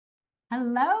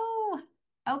Hello.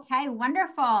 Okay,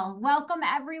 wonderful. Welcome,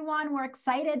 everyone. We're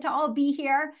excited to all be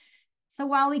here. So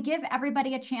while we give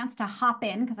everybody a chance to hop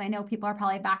in, because I know people are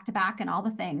probably back to back and all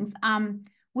the things,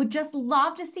 would just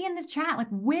love to see in this chat, like,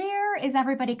 where is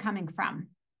everybody coming from?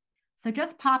 So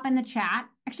just pop in the chat.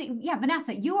 Actually, yeah,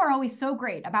 Vanessa, you are always so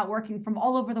great about working from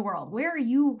all over the world. Where are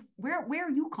you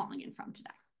calling in from today?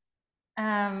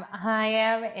 I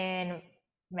am in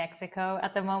Mexico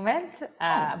at the moment, Oh,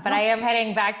 but I lovely. am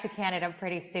heading back to Canada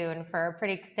pretty soon for a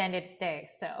pretty extended stay.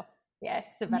 So, yes,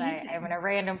 but I'm in Amazing. a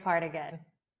random part again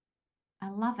I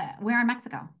love it. Where in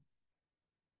Mexico?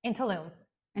 in Tulum.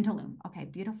 In Tulum. Okay,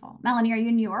 beautiful. Melanie, are you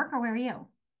in New York or where are you?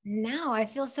 No, I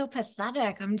feel so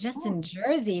pathetic. I'm just Oh, in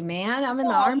Jersey, man. I'm in the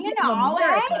well, armpit of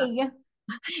America. hey,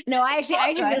 No, all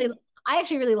good. I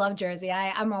actually really love Jersey.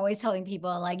 I'm always telling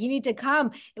people like you need to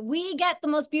come. We get the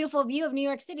most beautiful view of New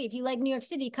York City. If you like New York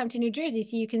City, come to New Jersey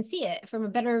so you can see it from a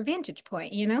better vantage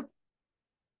point, you know?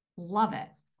 Love it.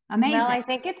 Well, Amazing. I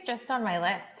think it's just on my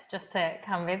list just to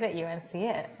come visit you and see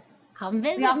it. Come We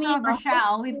visit also me. have I'll host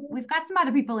Rochelle. you. We've got some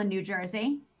other people in New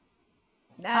Jersey.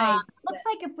 Nice. Looks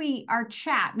like if we our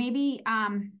chat, maybe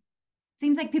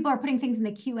seems like people are putting things in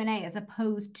the Q&A as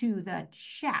opposed to the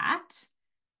chat.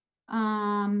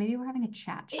 Maybe we're having a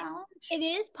chat It, challenge. it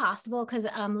is possible because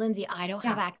Lindsay, I don't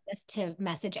have Yeah. access to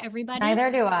message everybody. Neither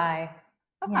So do I.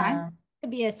 Okay. Yeah. it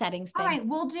could be a settings All thing. right.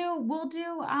 We'll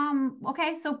do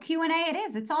okay, so Q&A it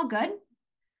is. It's all good.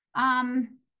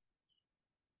 Um,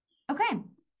 okay.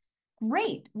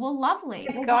 Great. Well, lovely.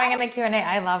 It's Well, going why in the Q&A.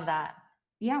 I love that.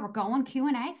 yeah, we're going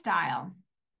Q&A style.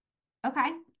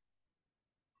 Okay.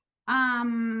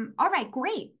 All right,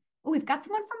 great. Oh, we've got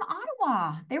someone from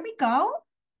Ottawa. There we go.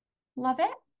 Love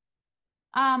it.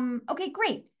 Okay,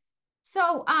 great.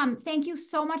 So, thank you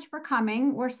so much for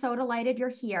coming. We're so delighted you're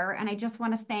here, and I just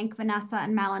want to thank Vanessa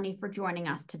and Melanie for joining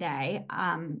us today.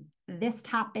 This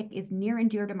topic is near and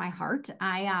dear to my heart.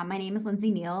 My name is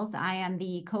Lindsey Nehls. I am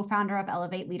the co-founder of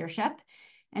Elevate Leadership,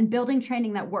 and building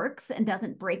training that works and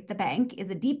doesn't break the bank is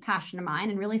a deep passion of mine,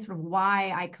 and really sort of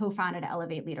why I co-founded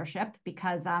Elevate Leadership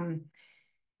because I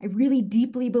really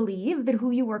deeply believe that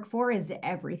who you work for is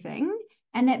everything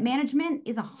and that management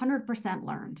is 100%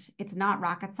 learned. It's not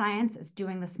rocket science, it's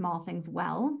doing the small things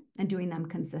well and doing them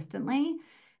consistently.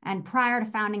 And prior to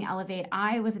founding Elevate,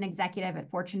 I was an executive at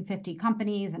Fortune 50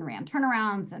 companies and ran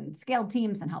turnarounds and scaled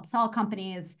teams and helped sell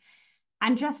companies.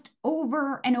 And just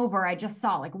over and over, I just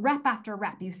saw like rep after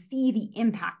rep, you see the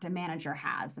impact a manager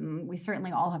has. And we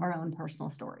certainly all have our own personal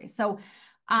stories. So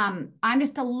I'm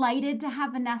just delighted to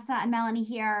have Vanessa and Melanie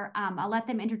here. I'll let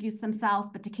them introduce themselves,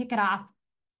 but to kick it off,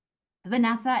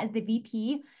 Vanessa is the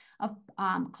VP of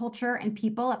Culture and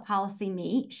People at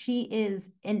PolicyMe. She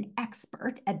is an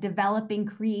expert at developing,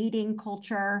 creating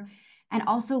culture, and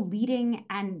also leading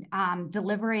and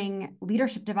delivering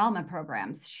leadership development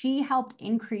programs. She helped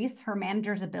increase her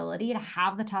manager's ability to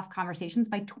have the tough conversations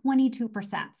by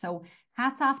 22%. So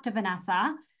hats off to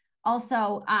Vanessa.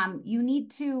 Also, you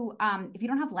need to, if you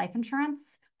don't have life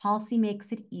insurance, Policy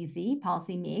makes it easy,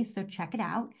 PolicyMe, so check it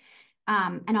out.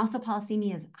 And also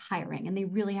PolicyMe is hiring and they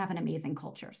really have an amazing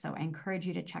culture. So I encourage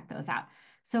you to check those out.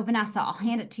 So Vanessa, I'll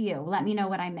hand it to you. Let me know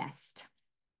what I missed.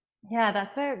 Yeah,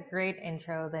 that's a great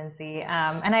intro, Lindsay.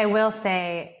 And I will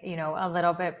say, a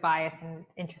little bit biased and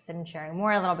interested in sharing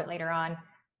more a little bit later on,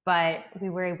 but we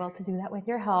were able to do that with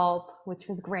your help, which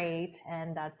was great.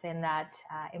 And that's in that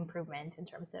improvement in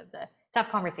terms of the tough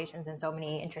conversations and so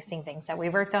many interesting things that we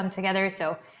worked on together.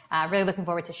 So really looking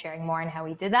forward to sharing more on how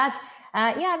we did that.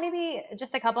 Yeah, maybe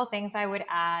just a couple of things I would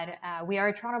add. We are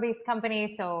a Toronto-based company,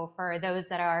 so for those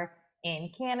that are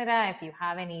in Canada, if you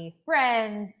have any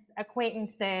friends,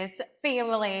 acquaintances,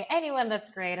 family, anyone that's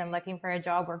great and looking for a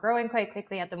job, we're growing quite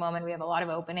quickly at the moment. We have a lot of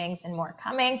openings and more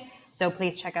coming. So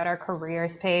please check out our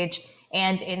careers page.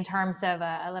 And in terms of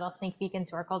a little sneak peek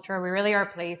into our culture, we really are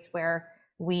a place where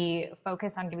we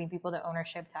focus on giving people the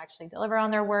ownership to actually deliver on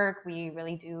their work. We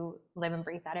really do live and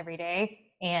breathe that every day.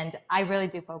 And I really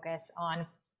do focus on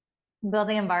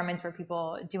building environments where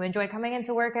people do enjoy coming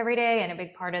into work every day. And a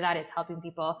big part of that is helping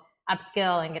people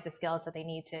upskill and get the skills that they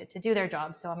need to do their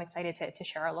job. So I'm excited to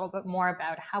share a little bit more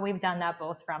about how we've done that,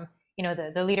 both from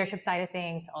the leadership side of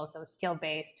things, also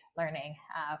skill-based learning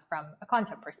from a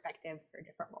content perspective for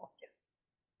different roles too.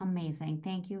 Amazing.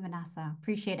 Thank you, Vanessa.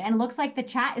 Appreciate it. And it looks like the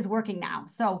chat is working now.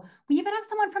 So we even have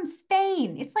someone from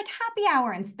Spain. It's like happy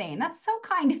hour in Spain. That's so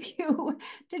kind of you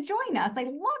to join us. I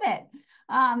love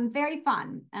it. Very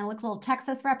fun. And look, a little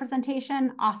Texas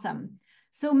representation. Awesome.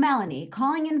 So Melanie,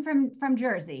 calling in from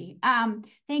Jersey.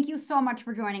 Thank you so much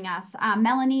for joining us.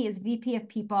 Melanie is VP of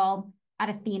People at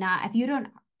Ethena.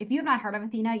 if you have not heard of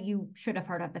Ethena, you should have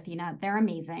heard of Ethena. They're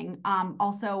amazing.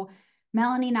 Also,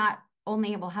 Melanie not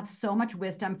only will have so much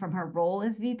wisdom from her role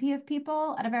as VP of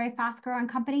People at a very fast-growing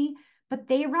company, but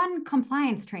they run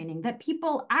compliance training that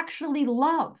people actually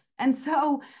love. And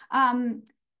so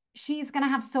she's going to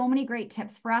have so many great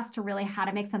tips for us to really how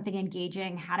to make something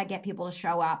engaging, how to get people to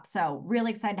show up. So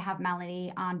really excited to have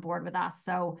Melanie on board with us.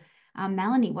 So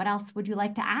Melanie, what else would you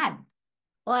like to add?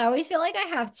 Well, I always feel like I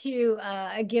have to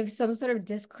give some sort of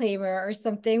disclaimer or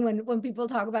something when people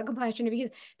talk about compliance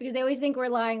training because they always think we're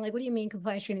lying. Like, what do you mean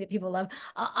compliance training that people love?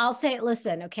 I'll say,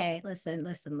 listen, okay, listen.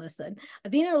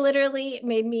 Athena literally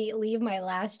made me leave my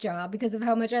last job because of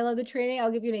how much I love the training.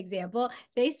 I'll give you an example.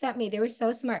 They were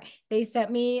so smart. They sent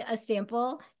me a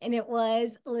sample, and it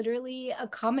was literally a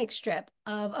comic strip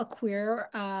of a queer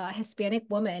Hispanic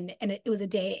woman, and it was a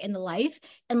day in the life,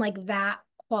 and like that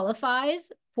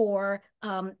qualifies for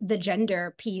the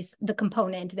gender piece, the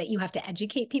component that you have to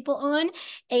educate people on.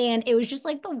 And it was just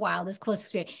like the wildest close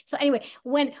experience. So anyway,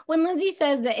 when Lindsey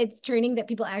says that it's training that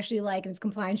people actually like and it's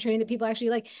compliance training that people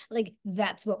actually like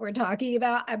that's what we're talking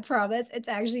about. I promise it's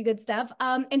actually good stuff.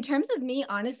 In terms of me,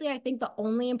 honestly, I think the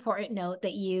only important note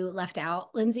that you left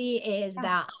out, Lindsey, is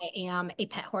that I am a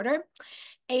pet hoarder.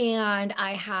 And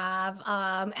I have,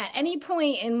 at any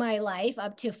point in my life,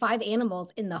 up to 5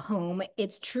 animals in the home.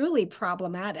 It's truly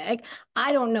problematic.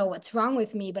 I don't know what's wrong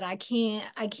with me, but I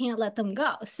can't let them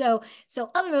go. So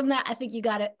other than that, I think you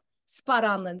got it spot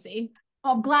on, Lindsey.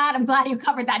 Oh, I'm glad you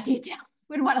covered that detail.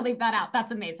 Wouldn't want to leave that out.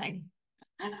 That's amazing.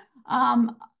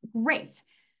 Great.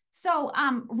 So,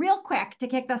 real quick to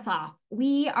kick this off,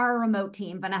 we are a remote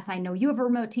team. Vanessa, I know you have a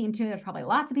remote team too. There's probably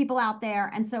lots of people out there.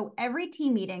 And so every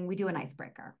team meeting, we do an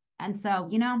icebreaker. And so,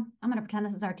 I'm going to pretend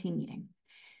this is our team meeting.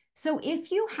 So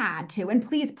if you had to, and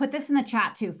please put this in the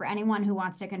chat too for anyone who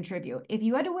wants to contribute, if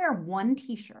you had to wear one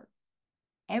t-shirt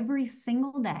every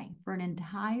single day for an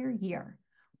entire year,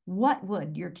 what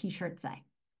would your t-shirt say?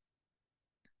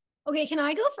 Okay, can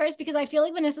I go first? Because I feel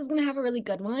like Vanessa's going to have a really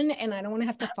good one and I don't want to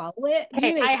have to follow it.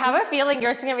 Hey, I have a feeling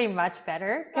yours is going to be much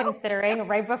better considering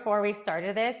right before we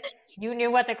started this, you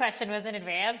knew what the question was in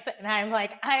advance. And I'm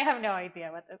like, I have no idea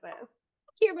what this is.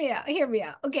 Hear me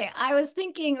out. Okay, I was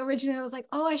thinking originally, I was like,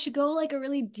 oh, I should go like a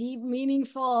really deep,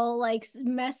 meaningful, like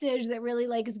message that really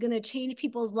like is gonna change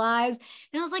people's lives.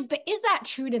 And I was like, but is that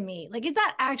true to me? Like, is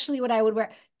that actually what I would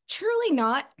wear? Truly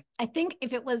not. I think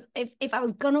if I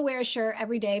was gonna wear a shirt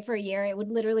every day for a year, it would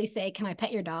literally say, "Can I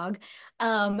pet your dog?"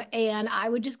 And I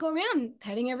would just go around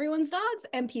petting everyone's dogs,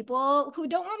 and people who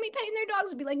don't want me petting their dogs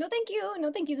would be like, "No, thank you,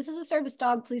 no, thank you. This is a service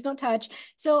dog. Please don't touch."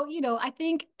 So, I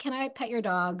think, "Can I pet your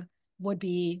dog?" would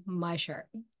be my shirt.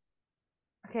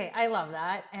 Okay, I love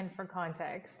that. And for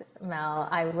context, Mel,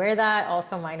 I wear that.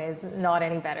 Also, mine is not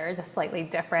any better, just slightly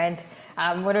different.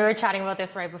 When we were chatting about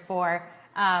this right before,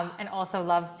 and also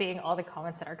love seeing all the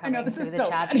comments that are coming through the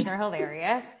chat. These are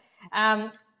hilarious.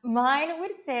 Mine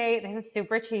would say, this is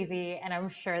super cheesy, and I'm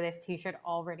sure this t-shirt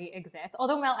already exists.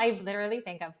 Although, Mel, I literally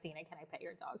think I've seen a Can I Pet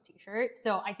Your Dog t-shirt.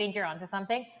 So I think you're onto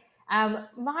something.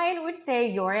 Mine would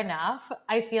say you're enough.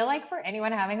 I feel like for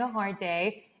anyone having a hard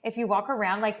day, if you walk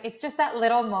around, like it's just that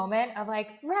little moment of like,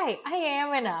 right, I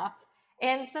am enough.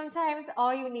 And sometimes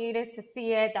all you need is to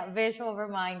see it, that visual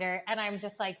reminder. And I'm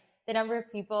just like, the number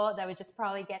of people that would just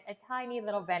probably get a tiny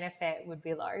little benefit would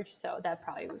be large. So that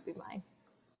probably would be mine.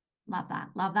 Love that.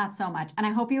 Love that so much. And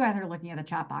I hope you guys are looking at the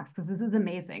chat box because this is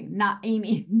amazing. Not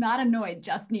Amy, not annoyed,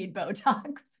 just need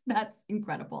Botox. That's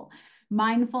incredible.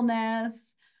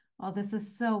 Mindfulness. Oh, this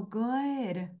is so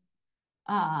good.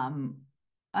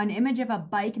 An image of a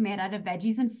bike made out of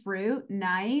veggies and fruit.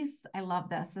 Nice. I love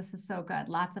this. This is so good.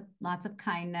 Lots of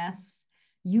kindness.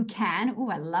 You can.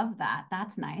 Oh, I love that.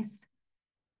 That's nice.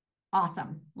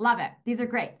 Awesome. Love it. These are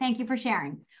great. Thank you for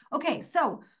sharing. Okay,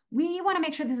 so we want to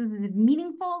make sure this is as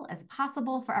meaningful as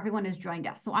possible for everyone who's joined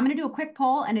us. So I'm going to do a quick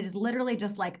poll, and it is literally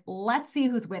just like, let's see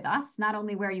who's with us, not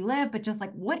only where you live, but just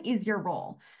like, what is your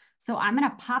role? So I'm going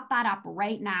to pop that up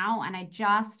right now, and I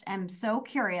just am so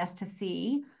curious to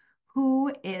see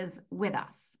who is with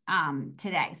us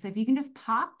today. So if you can just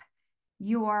pop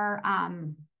your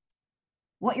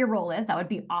what your role is, that would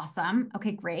be awesome.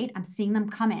 Okay, great. I'm seeing them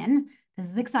come in. This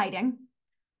is exciting.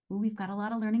 Ooh, we've got a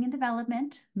lot of learning and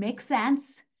development. Makes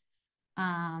sense.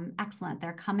 Excellent.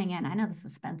 They're coming in. I know the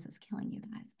suspense is killing you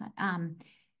guys, but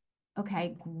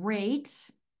okay,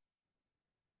 great.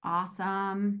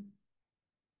 Awesome.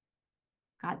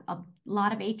 Got a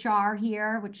lot of HR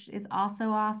here, which is also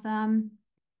awesome.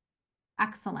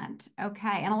 Excellent.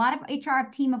 Okay, and a lot of HR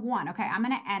of team of one. Okay, I'm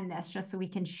going to end this just so we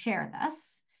can share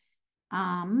this.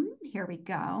 Here we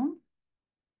go.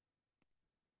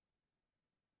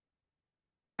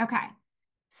 Okay,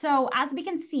 So as we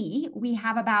can see, we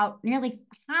have about nearly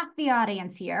half the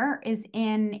audience here is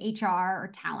in HR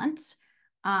or talent.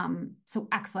 So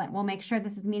excellent. We'll make sure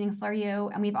this is meaningful for you.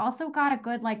 And we've also got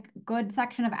a good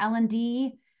section of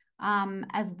L&D,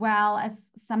 as well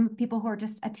as some people who are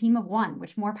just a team of one,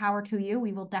 which more power to you.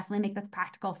 We will definitely make this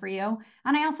practical for you.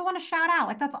 And I also want to shout out,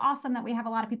 like, that's awesome that we have a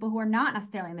lot of people who are not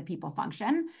necessarily in the people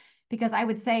function, because I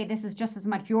would say this is just as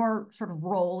much your sort of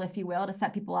role, if you will, to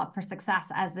set people up for success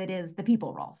as it is the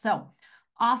people role. So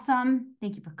awesome.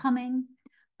 Thank you for coming.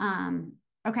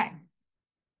 Okay.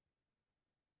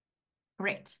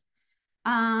 Great.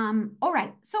 All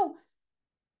right. So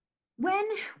when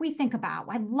we think about,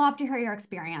 I'd love to hear your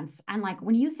experience. And like,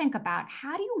 when you think about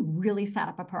how do you really set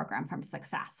up a program from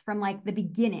success, from like the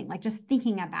beginning, like just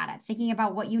thinking about it, thinking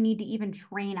about what you need to even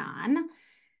train on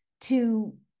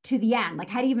to the end, like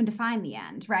how do you even define the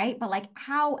end, right? But like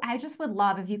how, I just would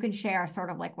love if you could share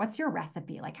sort of like, what's your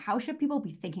recipe? Like, how should people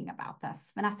be thinking about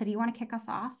this? Vanessa, do you want to kick us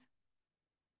off?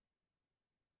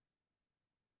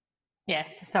 Yes,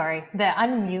 sorry. The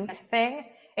unmute thing.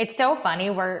 It's so funny.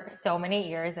 We're so many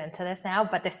years into this now,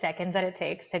 but the seconds that it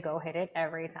takes to go hit it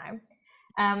every time.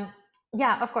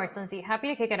 Yeah, of course, Lindsey, happy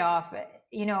to kick it off.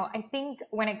 I think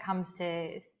when it comes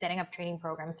to setting up training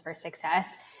programs for success,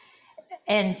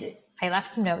 and I left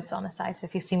some notes on the side, so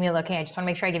if you see me looking, I just want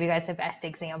to make sure I give you guys the best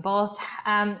examples.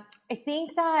 I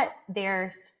think that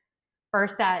there's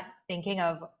first that thinking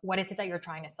of what is it that you're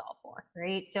trying to solve for,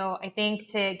 right? So I think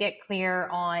to get clear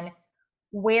on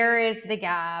where is the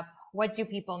gap, what do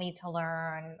people need to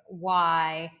learn,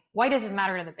 why does this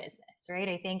matter to the business, right?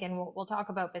 I think, and we'll talk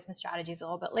about business strategies a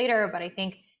little bit later, but I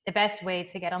think the best way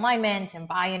to get alignment and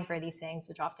buy-in for these things,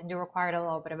 which often do require a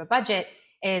little bit of a budget,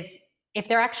 is if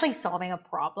they're actually solving a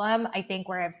problem. I think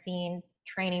where I've seen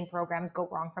training programs go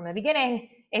wrong from the beginning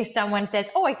is someone says,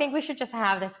 oh, I think we should just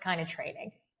have this kind of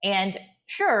training. And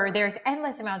sure, there's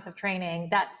endless amounts of training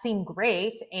that seem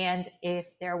great. And if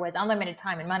there was unlimited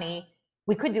time and money,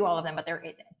 we could do all of them, but there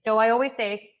isn't. So I always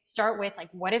say, start with like,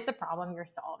 what is the problem you're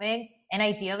solving? And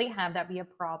ideally have that be a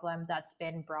problem that's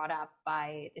been brought up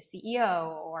by the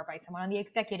CEO or by someone on the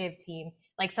executive team,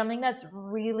 like something that's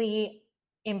really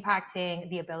impacting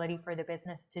the ability for the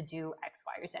business to do X,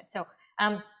 Y, or Z. So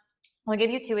I'll give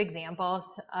you two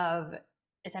examples of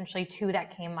essentially two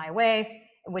that came my way,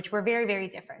 which were very, very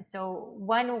different. So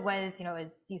one was,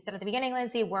 as you said at the beginning,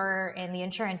 Lindsey, we're in the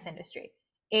insurance industry.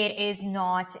 It is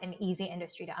not an easy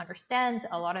industry to understand.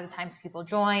 A lot of the times people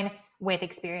join with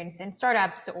experience in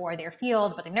startups or their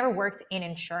field, but they've never worked in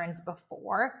insurance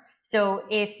before. So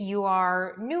if you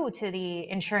are new to the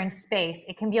insurance space,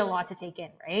 it can be a lot to take in,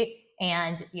 right?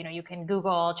 And you can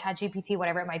Google, ChatGPT,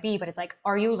 whatever it might be, but it's like,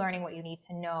 are you learning what you need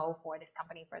to know for this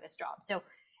company, for this job? So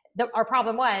our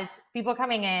problem was people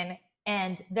coming in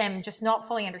and them just not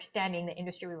fully understanding the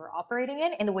industry we were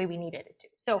operating in the way we needed it to.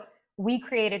 So we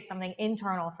created something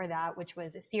internal for that, which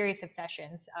was a series of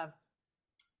sessions of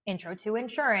intro to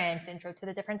insurance, intro to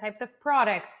the different types of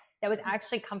products. That was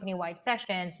actually company-wide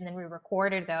sessions, and then we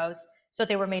recorded those so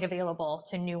they were made available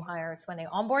to new hires when they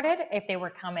onboarded if they were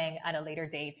coming at a later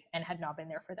date and had not been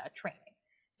there for that training.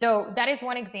 So that is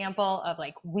one example of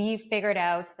like, we figured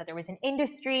out that there was an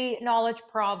industry knowledge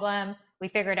problem. We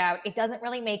figured out it doesn't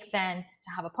really make sense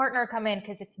to have a partner come in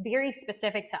because it's very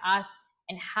specific to us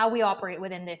and how we operate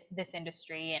within this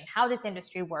industry and how this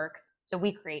industry works. So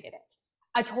we created it.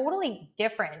 A totally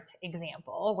different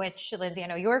example, which Lindsey, I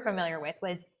know you're familiar with,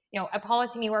 was at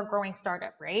PolicyMe, we're a growing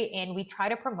startup, right? And we try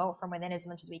to promote from within as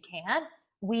much as we can.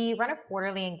 We run a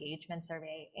quarterly engagement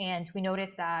survey, and we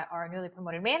noticed that our newly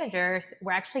promoted managers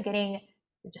were actually getting,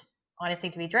 just honestly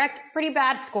to be direct, pretty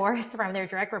bad scores from their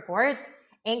direct reports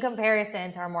in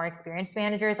comparison to our more experienced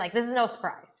managers. Like, this is no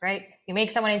surprise, right? You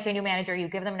make someone into a new manager, you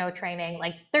give them no training,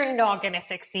 like they're not going to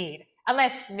succeed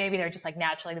unless maybe they're just like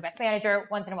naturally the best manager.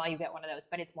 Once in a while you get one of those,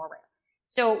 but it's more rare.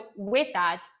 So with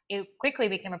that, it quickly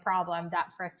became a problem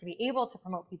that for us to be able to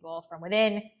promote people from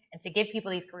within and to give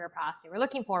people these career paths they were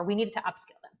looking for, we needed to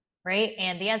upskill them, right?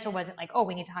 And the answer wasn't like, oh,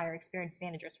 we need to hire experienced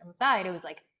managers from outside. It was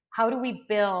like, how do we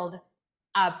build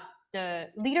up the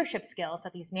leadership skills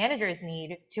that these managers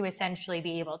need to essentially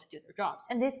be able to do their jobs?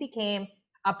 And this became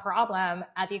a problem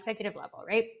at the executive level,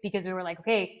 right? Because we were like,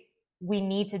 okay, we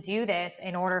need to do this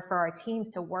in order for our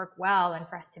teams to work well and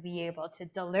for us to be able to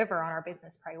deliver on our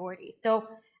business priorities. So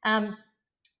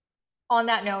on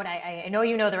that note, I know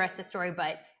you know the rest of the story,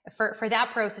 but for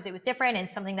that process, it was different, and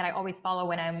something that I always follow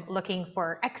when I'm looking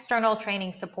for external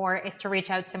training support is to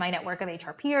reach out to my network of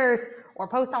HR peers or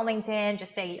post on LinkedIn,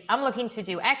 just say, I'm looking to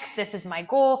do X, this is my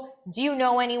goal. Do you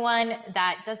know anyone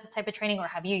that does this type of training, or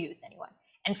have you used anyone?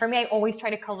 And for me, I always try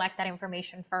to collect that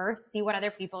information first, see what other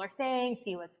people are saying,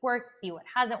 see what's worked, see what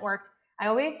hasn't worked. I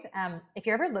always, if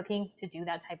you're ever looking to do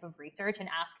that type of research and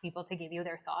ask people to give you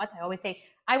their thoughts, I always say,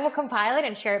 I will compile it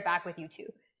and share it back with you too.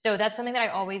 So that's something that I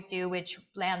always do, which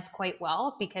lands quite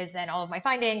well, because then all of my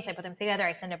findings, I put them together,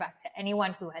 I send it back to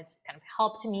anyone who has kind of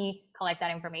helped me collect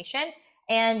that information.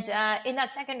 And in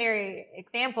that secondary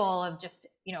example of just,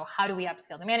 how do we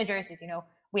upskill the managers is,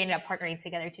 we ended up partnering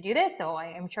together to do this. So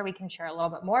I'm sure we can share a little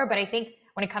bit more. But I think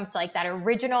when it comes to like that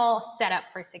original setup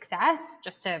for success,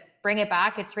 just to bring it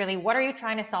back, it's really, what are you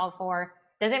trying to solve for?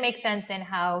 Does it make sense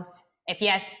in-house? If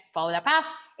yes, follow that path.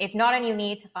 If not, and you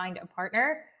need to find a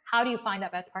partner, how do you find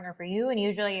that best partner for you? And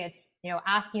usually it's,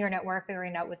 asking your network,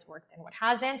 figuring out what's worked and what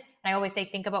hasn't. And I always say,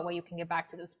 think about what you can give back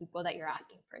to those people that you're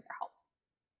asking for their help.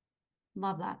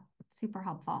 Love that. Super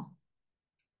helpful.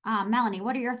 Melanie,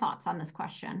 what are your thoughts on this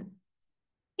question?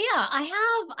 Yeah, I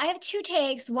have two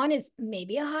takes. One is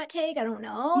maybe a hot take. I don't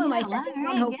know. Yeah, And my second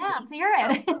one, hopefully, yeah, let's hear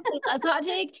it. less hot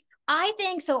take. I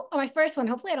think so. On my first one,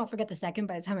 hopefully I don't forget the second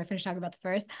by the time I finish talking about the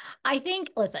first. I think,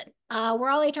 listen, we're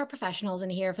all HR professionals in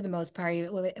here for the most part,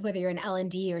 whether you're in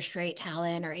L&D or straight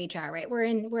talent or HR, right? We're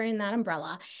in that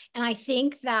umbrella. And I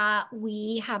think that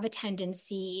we have a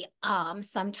tendency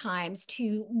sometimes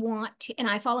to want to, and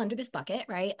I fall under this bucket,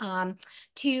 right?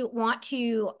 To want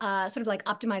to sort of like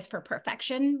optimize for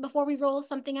perfection before we roll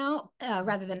something out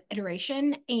rather than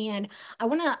iteration. And I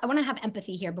want to have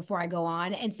empathy here before I go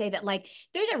on and say that like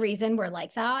there's a reason we're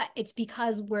like that. It's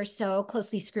because we're so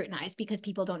closely scrutinized, because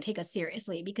people don't take us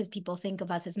seriously, because people think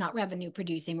of us as not revenue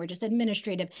producing, we're just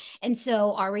administrative. And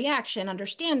so our reaction,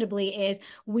 understandably, is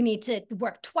we need to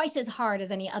work twice as hard as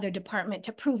any other department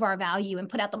to prove our value and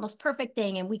put out the most perfect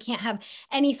thing, and we can't have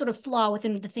any sort of flaw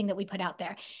within the thing that we put out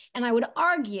there. And I would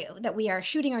argue that we are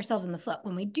shooting ourselves in the foot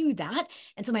when we do that.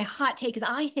 And so my hot take is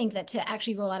I think that to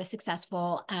actually roll out a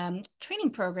successful training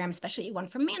program, especially one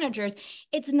for managers,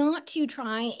 it's not to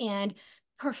try and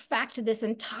perfect this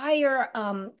entire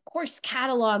course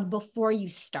catalog before you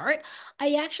start.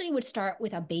 I actually would start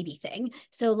with a baby thing.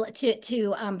 So to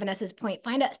Vanesa's point,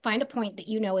 find a point that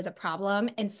is a problem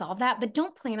and solve that, but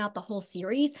don't plan out the whole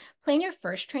series. Plan your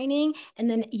first training and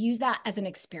then use that as an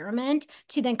experiment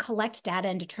to then collect data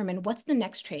and determine what's the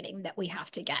next training that we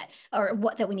have to get or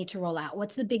what that we need to roll out.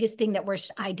 What's the biggest thing that we're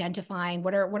identifying?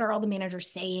 What are all the managers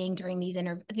saying during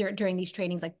these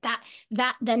trainings? Like that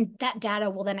data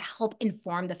will then help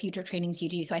inform the future trainings you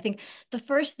do. So I think the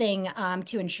first thing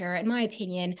to ensure, in my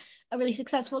opinion, a really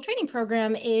successful training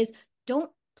program is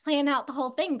don't plan out the whole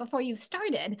thing before you've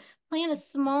started. Plan a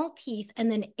small piece and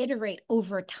then iterate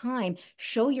over time.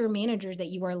 Show your managers that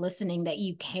you are listening, that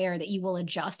you care, that you will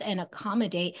adjust and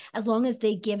accommodate as long as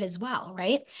they give as well,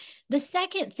 right? The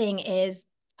second thing is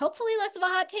hopefully less of a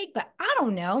hot take, but I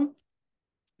don't know.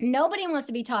 Nobody wants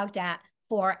to be talked at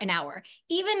for an hour.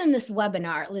 Even in this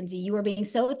webinar, Lindsey, you were being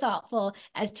so thoughtful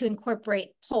as to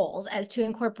incorporate polls, as to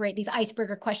incorporate these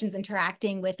icebreaker questions,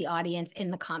 interacting with the audience in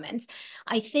the comments.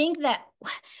 I think that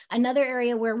another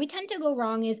area where we tend to go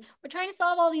wrong is we're trying to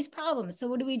solve all these problems. So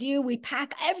what do? We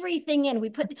pack everything in. We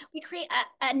create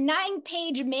a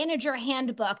 9-page manager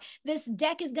handbook. This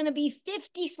deck is going to be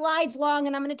 50 slides long,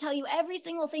 and I'm going to tell you every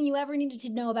single thing you ever needed to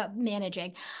know about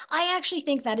managing. I actually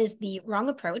think that is the wrong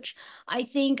approach. I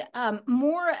think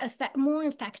more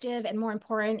effective and more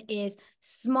important is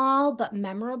small but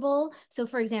memorable. So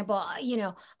for example,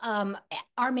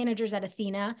 our managers at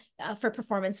Ethena for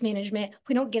performance management,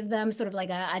 we don't give them sort of like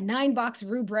a 9-box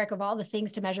rubric of all the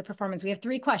things to measure performance. We have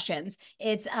 3 questions.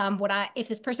 It's if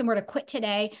this person were to quit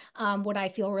today, would I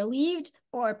feel relieved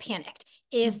or panicked?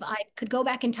 If I could go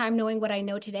back in time knowing what I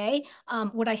know today,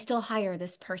 would I still hire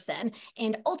this person?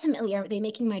 And ultimately, are they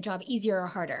making my job easier or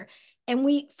harder? And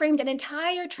we framed an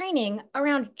entire training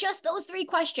around just those 3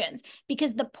 questions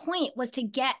because the point was to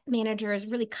get managers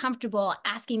really comfortable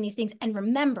asking these things and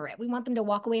remember it. We want them to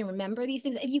walk away and remember these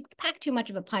things. If you pack too much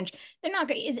of a punch, they're not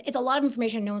going to, it's a lot of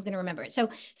information. No one's going to remember it. So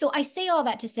I say all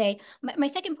that to say, my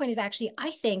second point is actually, I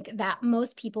think that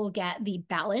most people get the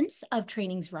balance of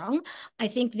trainings wrong. I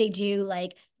think they do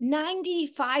like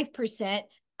 95%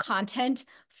 content,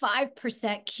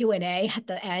 5% Q&A at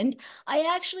the end.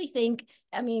 I actually think,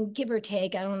 I mean, give or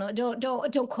take, I don't know,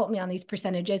 don't quote me on these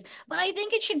percentages, but I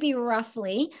think it should be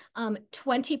roughly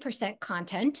 20%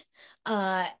 content,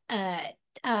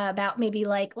 about maybe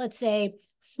like, let's say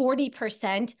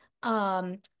 40%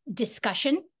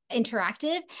 discussion,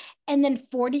 interactive, And then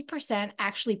 40%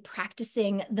 actually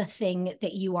practicing the thing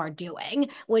that you are doing,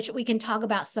 which we can talk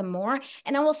about some more.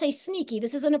 And I will say sneaky,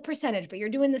 this isn't a percentage, but you're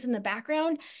doing this in the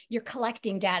background. You're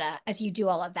collecting data as you do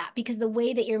all of that, because the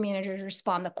way that your managers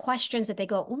respond, the questions that they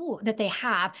go, ooh, that they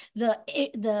have,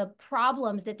 the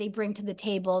problems that they bring to the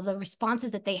table, the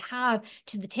responses that they have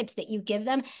to the tips that you give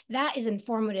them, that is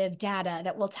informative data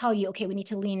that will tell you, okay, we need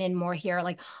to lean in more here.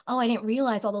 Like, oh, I didn't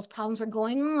realize all those problems were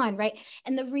going on, right?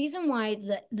 And the reason why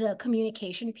the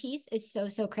communication piece is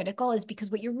so critical is because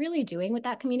what you're really doing with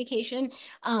that communication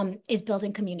is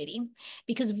building community.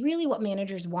 Because really what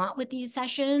managers want with these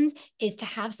sessions is to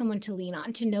have someone to lean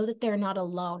on, to know that they're not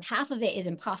alone. Half of it is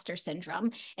imposter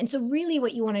syndrome. And so really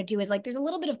what you want to do is like, there's a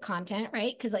little bit of content,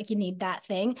 right? Because like you need that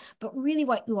thing, but really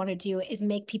what you want to do is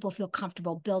make people feel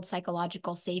comfortable, build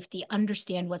psychological safety,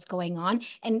 understand what's going on,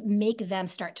 and make them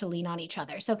start to lean on each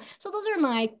other. So those are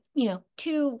my,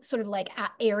 two sort of like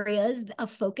areas of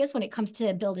focus when it comes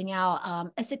to building out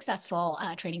a successful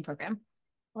training program.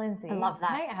 Lindsey, I love that.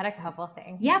 can I add a couple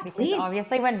things? Yeah, because please.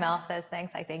 Obviously when Mel says things,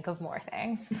 I think of more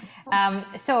things.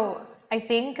 So I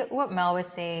think what Mel was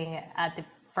saying at the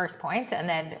first point, and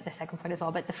then the second point as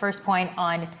well, but the first point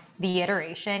on the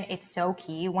iteration, it's so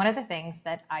key. One of the things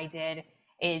that I did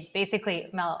is basically,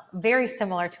 Mel, very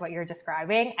similar to what you're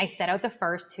describing. I set out the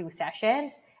first 2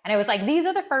 sessions and I was like, these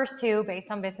are the first 2 based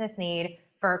on business need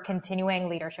for continuing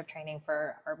leadership training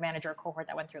for our manager cohort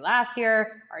that went through last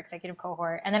year, our executive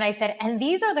cohort. And then I said, and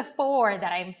these are the 4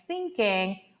 that I'm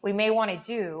thinking we may want to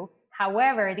do.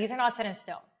 However, these are not set in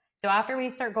stone. So after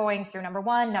we start going through number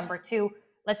 1, number 2,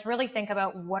 let's really think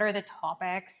about what are the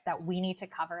topics that we need to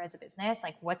cover as a business,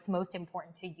 like what's most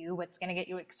important to you, what's going to get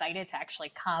you excited to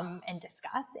actually come and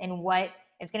discuss, and what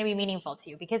is going to be meaningful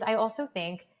to you. Because I also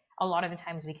think a lot of the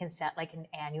times we can set like an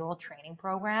annual training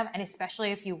program, and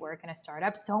especially if you work in a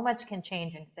startup, so much can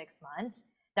change in 6 months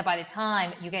that by the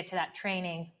time you get to that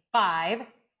training 5,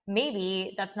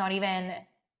 maybe that's not even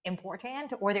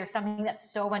important, or there's something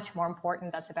that's so much more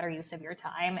important that's a better use of your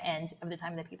time and of the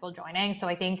time that people joining. So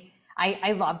I think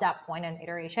I love that point on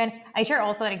iteration. I share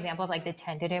also that example of like the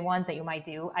tentative ones that you might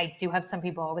do. I do have some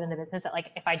people within the business that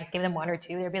like, if I just give them 1 or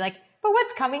 2, they'd be like, but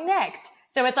what's coming next?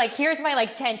 So it's like, here's my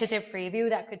like tentative preview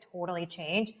that could totally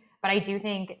change. But I do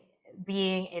think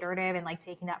being iterative and like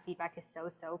taking that feedback is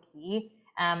so key.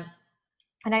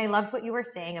 And I loved what you were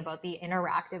saying about the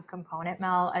interactive component,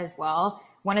 Mel, as well.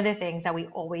 One of the things that we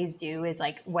always do is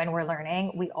like when we're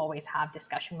learning, we always have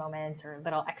discussion moments or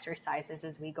little exercises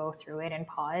as we go through it and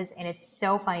pause. And it's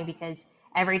so funny because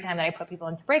every time that I put people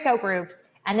into breakout groups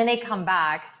and then they come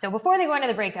back, so before they go into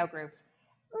the breakout groups,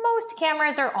 most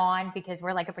cameras are on because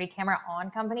we're like a pretty camera on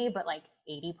company, but like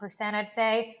 80% I'd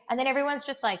say. And then everyone's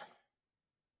just like,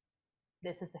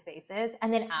 this is the faces.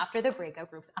 And then after the breakout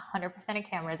groups, 100% of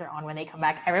cameras are on when they come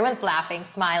back. Everyone's laughing,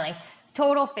 smiling,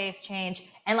 total face change.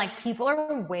 And like people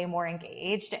are way more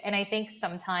engaged. And I think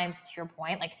sometimes to your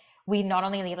point, like we not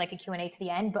only leave like a Q&A to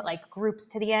the end, but like groups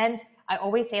to the end. I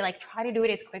always say like try to do it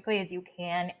as quickly as you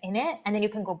can in it. And then you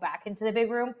can go back into the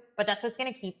big room. But that's what's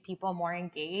going to keep people more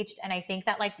engaged. And I think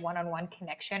that like one-on-one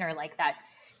connection or like that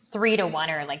 3-to-1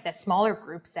 or like the smaller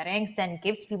group settings then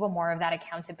gives people more of that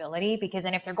accountability, because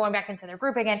then if they're going back into their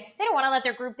group again, they don't want to let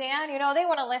their group down, they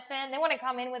want to listen, they want to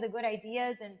come in with the good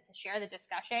ideas and to share the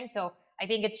discussion. So I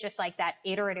think it's just like that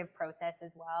iterative process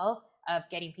as well of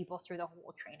getting people through the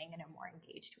whole training in a more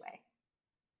engaged way.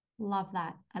 Love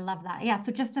that. I love that. Yeah.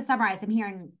 So just to summarize, I'm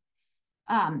hearing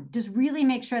just really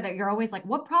make sure that you're always like,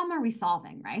 what problem are we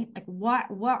solving, right? Like why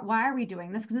are we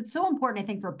doing this? Because it's so important, I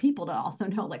think, for people to also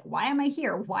know, like, why am I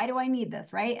here? Why do I need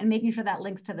this, right? And making sure that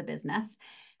links to the business.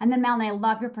 And then Melanie, I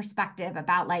love your perspective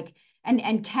about like,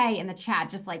 and Kay in the chat,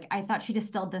 just like, I thought she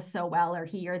distilled this so well, or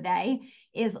he or they,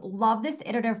 is love this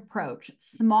iterative approach,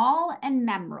 small and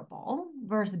memorable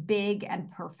versus big and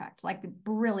perfect, like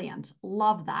brilliant.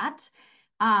 Love that.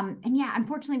 And yeah,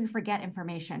 unfortunately, we forget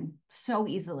information so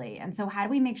easily. And so how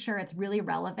do we make sure it's really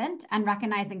relevant and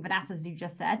recognizing, Vanessa, as you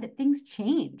just said, that things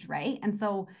change, right? And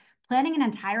so planning an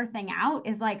entire thing out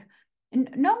is like,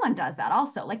 no one does that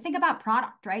also. Like think about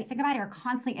product, right? Think about it, you're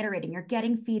constantly iterating, you're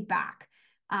getting feedback.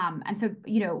 And so,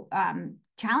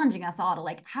 challenging us all to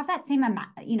like have that same,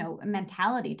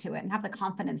 mentality to it and have the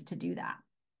confidence to do that.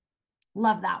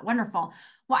 Love that. Wonderful.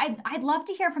 Well, I'd love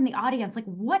to hear from the audience, like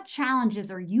what challenges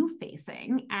are you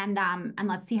facing? And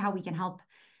let's see how we can help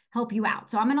you out.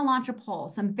 So I'm going to launch a poll.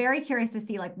 So I'm very curious to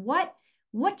see like what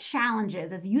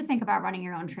challenges, as you think about running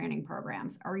your own training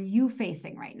programs, are you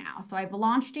facing right now? So I've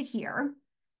launched it here.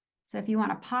 So if you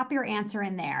want to pop your answer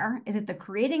in there, is it the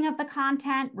creating of the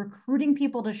content, recruiting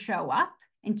people to show up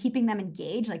and keeping them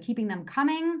engaged, like keeping them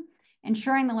coming,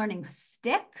 ensuring the learning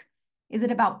stick, Is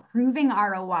it about proving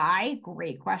ROI?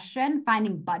 Great question.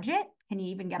 Finding budget? Can you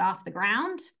even get off the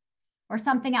ground? Or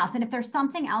something else? And if there's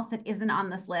something else that isn't on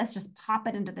this list, just pop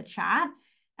it into the chat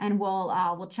and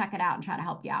we'll check it out and try to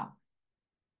help you out.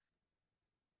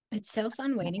 It's so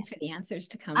fun waiting for the answers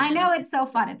to come I in. know, it's so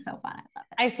fun. It's so fun. I love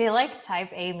it. I feel like type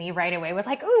A me right away was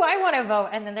like, ooh, I want to vote.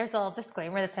 And then there's a little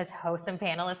disclaimer that says hosts and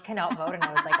panelists cannot vote. And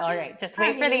I was like, all right, just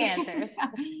wait for the answers.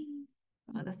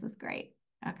 Oh, this is great.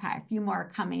 Okay, a few more are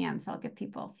coming in, so I'll give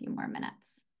people a few more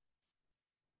minutes.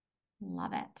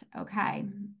 Love it. Okay.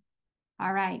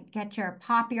 All right,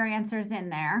 pop your answers in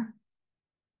there.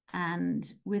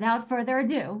 And without further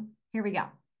ado, here we go.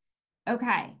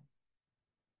 Okay.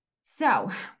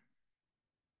 So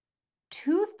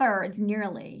 2/3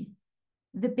 nearly,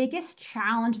 the biggest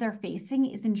challenge they're facing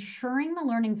is ensuring the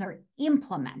learnings are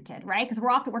implemented, right? Because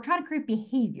we're trying to create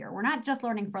behavior. We're not just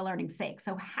learning for learning's sake.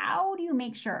 So how do you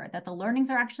make sure that the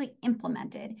learnings are actually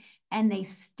implemented and they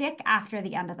stick after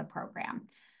the end of the program?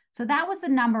 So that was the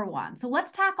number one. So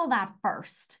let's tackle that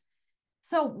first.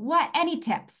 So any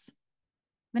tips?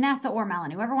 Vanessa or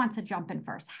Melanie, whoever wants to jump in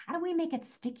first. How do we make it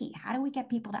sticky? How do we get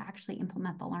people to actually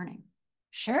implement the learning?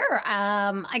 Sure.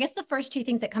 I guess the first two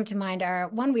things that come to mind are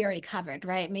one we already covered,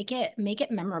 right? Make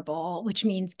it memorable, which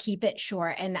means keep it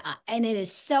short. And it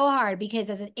is so hard because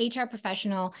as HR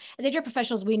professionals,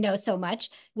 we know so much.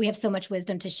 We have so much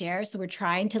wisdom to share. So we're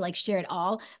trying to like share it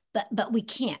all, but we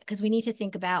can't because we need to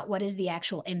think about what is the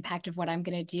actual impact of what I'm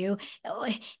going to do.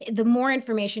 The more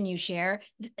information you share,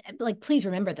 like please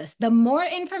remember this, the more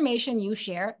information you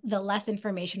share, the less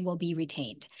information will be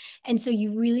retained. And so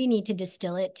you really need to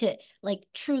distill it to like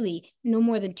truly no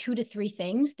more than 2 to 3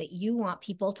 things that you want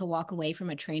people to walk away from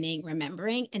a training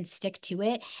remembering and stick to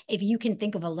it. If you can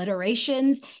think of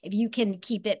alliterations, if you can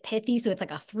keep it pithy, so it's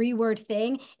like a 3-word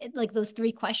thing, like those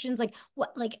 3 questions,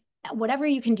 whatever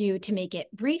you can do to make it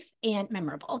brief and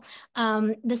memorable.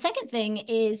 The second thing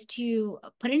is to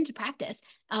put it into practice.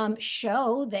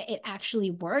 Show that it actually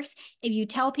works. If you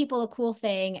tell people a cool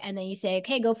thing and then you say,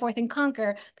 okay, go forth and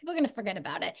conquer, people are going to forget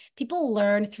about it. People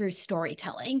learn through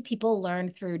storytelling. People learn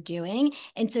through doing.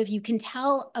 And so if you can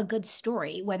tell a good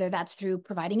story, whether that's through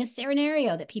providing a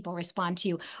scenario that people respond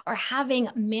to or having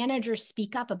managers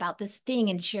speak up about this thing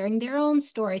and sharing their own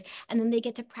stories, and then they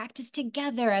get to practice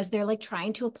together as they're like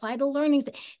trying to apply the learnings,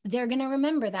 they're going to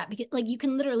remember that because like you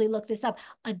can literally look this up.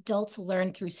 Adults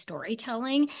learn through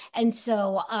storytelling. And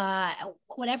so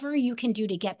whatever you can do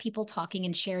to get people talking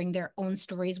and sharing their own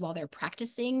stories while they're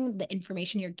practicing the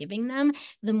information you're giving them,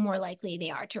 the more likely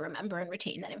they are to remember and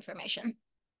retain that information.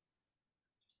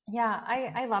 Yeah,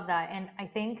 I love that. And I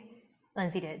think,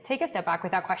 Lindsey, to take a step back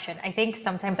with that question, I think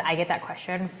sometimes I get that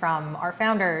question from our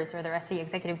founders or the rest of the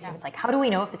executive team. It's like, how do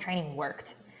we know if the training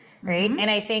worked? Right. Mm-hmm. And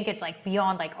I think it's like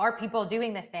beyond like, are people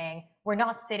doing the thing? We're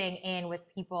not sitting in with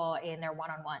people in their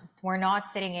one-on-ones. We're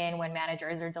not sitting in when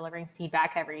managers are delivering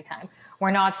feedback every time.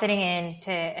 We're not sitting in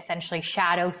to essentially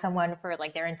shadow someone for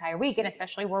like their entire week. And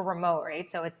especially we're remote, right?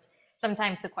 So it's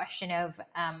sometimes the question of,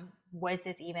 was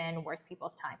this even worth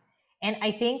people's time? And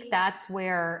I think that's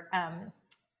where,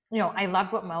 I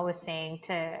loved what Mo was saying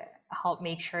to help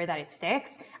make sure that it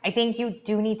sticks. I think you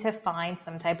do need to find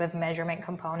some type of measurement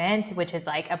component, which is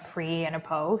like a pre and a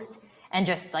post, and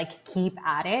just like keep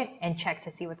at it and check to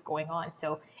see what's going on.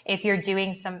 So if you're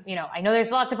doing some, I know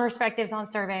there's lots of perspectives on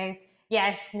surveys,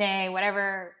 yes, nay,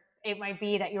 whatever it might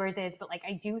be that yours is, but like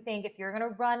I do think if you're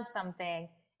going to run something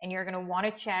and you're going to want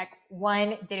to check,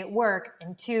 1, did it work?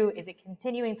 And 2, is it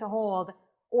continuing to hold?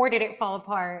 Or did it fall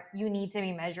apart? You need to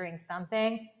be measuring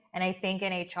something. And I think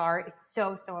in HR, it's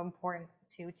so, so important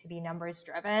to be numbers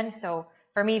driven. So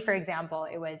for me, for example,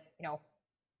 it was,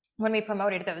 when we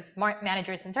promoted those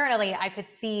managers internally, I could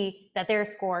see that their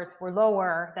scores were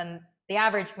lower than the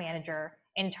average manager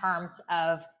in terms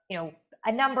of,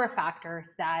 a number of factors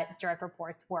that direct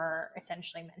reports were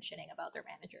essentially mentioning about their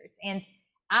managers. And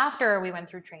after we went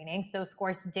through trainings, those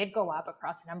scores did go up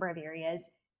across a number of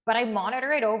areas, but I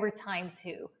monitor it over time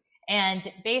too.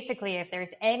 And basically, if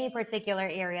there's any particular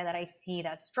area that I see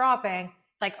that's dropping,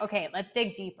 it's like, okay, let's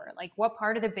dig deeper. Like, what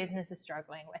part of the business is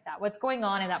struggling with that? What's going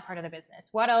on in that part of the business?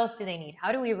 What else do they need?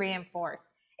 How do we reinforce?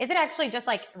 Is it actually just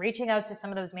like reaching out to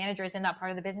some of those managers in that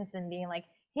part of the business and being like,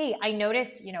 hey, I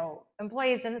noticed,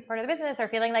 employees in this part of the business are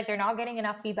feeling like they're not getting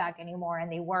enough feedback anymore,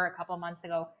 and they were a couple of months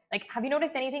ago. Like, have you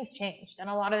noticed anything's changed? And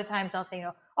a lot of the times I'll say,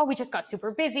 oh, we just got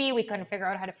super busy. We couldn't figure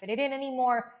out how to fit it in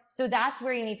anymore. So that's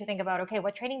where you need to think about, okay,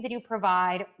 what training did you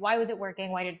provide? Why was it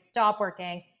working? Why did it stop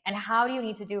working? And how do you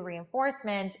need to do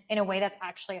reinforcement in a way that's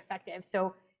actually effective?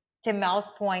 So to Mel's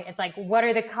point, it's like, what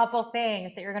are the couple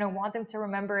things that you're going to want them to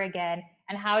remember again?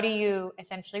 And how do you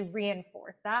essentially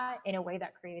reinforce that in a way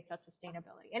that creates that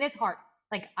sustainability? And it's hard.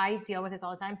 Like I deal with this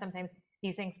all the time. Sometimes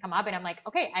these things come up and I'm like,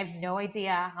 okay, I have no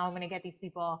idea how I'm going to get these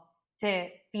people to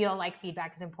feel like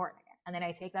feedback is important again. And then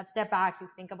I take that step back. You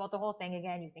think about the whole thing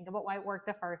again. You think about why it worked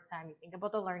the first time. You think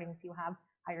about the learnings you have,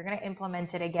 how you're going to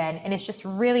implement it again. And it's just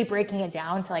really breaking it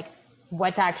down to like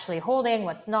what's actually holding,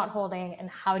 what's not holding, and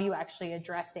how do you actually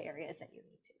address the areas that you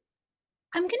need to.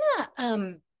 I'm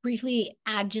gonna briefly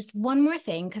add just one more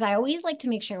thing, because I always like to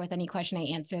make sure with any question I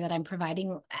answer that I'm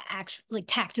providing actually like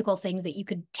tactical things that you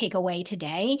could take away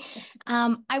today.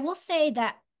 I will say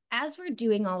that as we're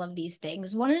doing all of these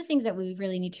things, one of the things that we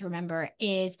really need to remember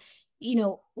is,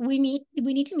 we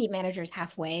need to meet managers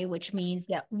halfway, which means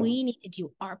that we need to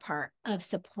do our part of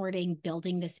supporting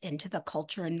building this into the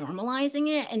culture and normalizing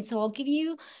it. And so I'll give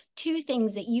you two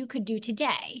things that you could do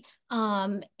today.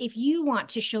 If you want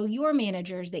to show your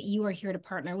managers that you are here to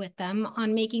partner with them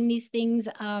on making these things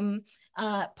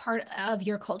part of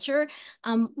your culture.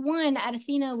 One, at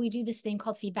Ethena, we do this thing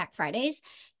called Feedback Fridays.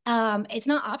 It's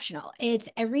not optional. It's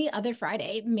every other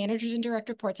Friday. Managers and direct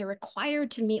reports are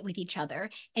required to meet with each other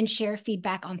and share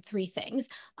feedback on three things.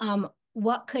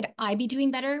 What could I be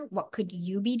doing better? What could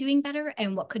you be doing better?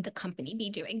 And what could the company be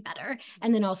doing better?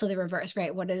 And then also the reverse,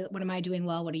 right? What am I doing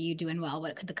well? What are you doing well?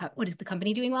 What is the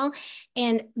company doing well?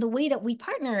 And the way that we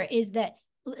partner is that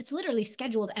it's literally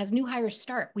scheduled as new hires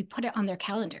start. We put it on their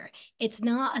calendar. It's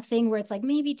not a thing where it's like,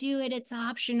 maybe do it, it's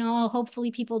optional, hopefully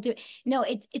people do it. No,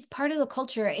 it's part of the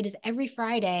culture. It is every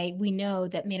Friday. We know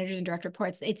that managers and direct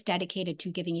reports, it's dedicated to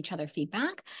giving each other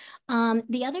feedback.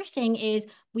 The other thing is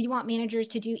we want managers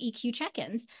to do EQ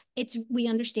check-ins. We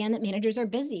understand that managers are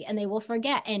busy and they will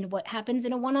forget. And what happens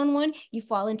in a one-on-one, you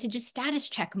fall into just status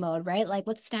check mode, right? Like,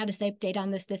 what's the status update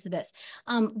on this, this, this?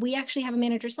 We actually have a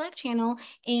manager Slack channel,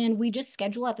 and we just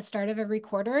schedule at the start of every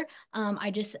quarter.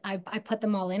 I put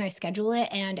them all in, I schedule it,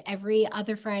 and every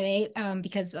other Friday,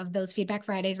 because of those Feedback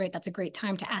Fridays, right? That's a great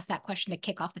time to ask that question to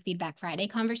kick off the Feedback Friday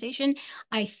conversation.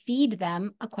 I feed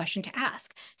them a question to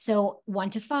ask. So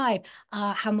 1 to 5,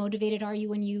 how motivated are you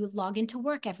when you log into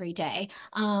work every day?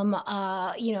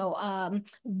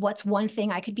 What's one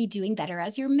thing I could be doing better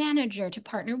as your manager to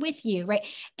partner with you, right?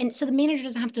 And so the manager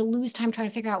doesn't have to lose time trying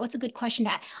to figure out what's a good question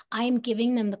to ask. I am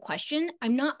giving them the question.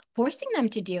 I'm not forcing them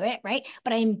to do it, right?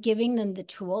 But I am giving them the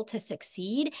tool to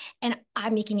succeed. And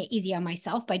I'm making it easy on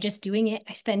myself by just doing it.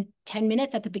 I spend 10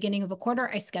 minutes at the beginning of a quarter.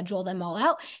 I schedule them all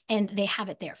out and they have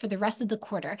it there for the rest of the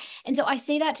quarter. And so I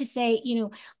say that to say,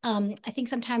 I think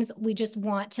sometimes we just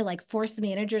want to like force the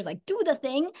managers, like do the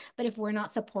thing. But if we're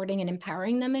not supporting and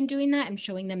empowering them in doing that and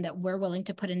showing them that we're willing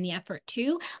to put in the effort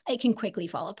too, it can quickly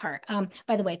fall apart.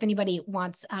 By the way, if anybody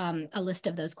wants a list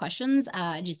of those questions,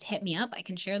 just hit me up. I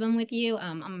can share them with you.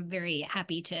 I'm very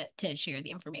happy to share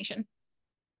the information.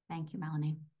 Thank you,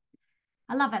 Melanie.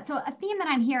 I love it. So a theme that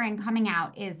I'm hearing coming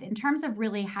out is in terms of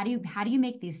really how do you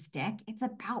make these stick? It's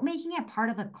about making it part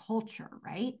of the culture,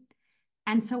 right?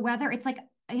 And so whether it's like,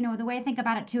 the way I think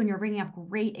about it too, and you're bringing up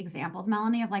great examples,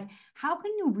 Melanie, of like, how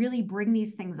can you really bring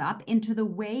these things up into the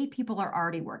way people are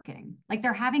already working? Like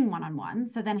they're having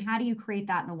one-on-ones. So then how do you create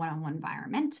that in the one-on-one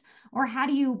environment? Or how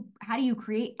do you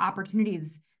create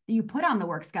opportunities that you put on the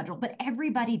work schedule, but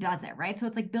everybody does it, right? So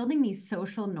it's like building these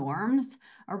social norms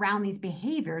around these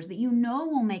behaviors that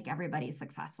will make everybody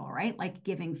successful, right? Like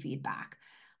giving feedback.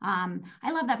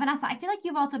 I love that. Vanesa, I feel like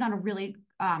you've also done a really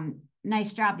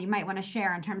nice job that you might want to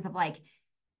share in terms of like,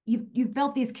 you've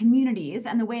built these communities,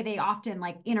 and the way they often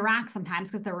like interact sometimes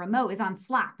because they're remote is on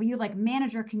Slack, but you have like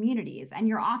manager communities,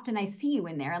 and I see you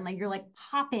in there, and like you're like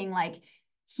popping like,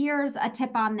 here's a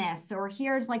tip on this, or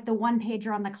here's like the one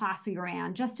pager on the class we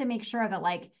ran, just to make sure that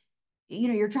like,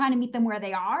 you're trying to meet them where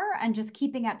they are and just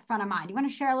keeping it front of mind. You want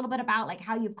to share a little bit about like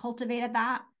how you've cultivated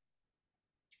that?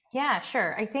 Yeah,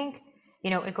 sure. I think,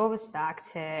 it goes back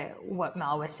to what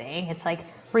Mel was saying. It's like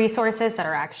resources that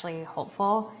are actually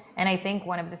helpful. And I think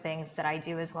one of the things that I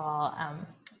do as well,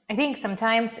 I think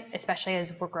sometimes, especially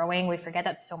as we're growing, we forget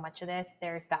that so much of this,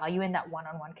 there's value in that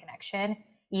one-on-one connection,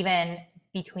 even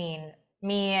between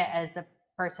me as the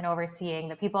person overseeing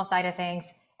the people side of things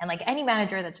and like any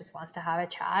manager that just wants to have a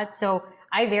chat. So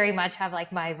I very much have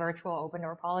like my virtual open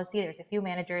door policy. There's a few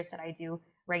managers that I do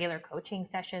regular coaching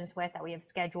sessions with that we have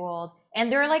scheduled,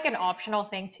 and they're like an optional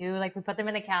thing too. Like we put them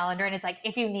in the calendar, and it's like,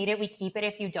 if you need it, we keep it.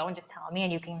 If you don't, just tell me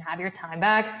and you can have your time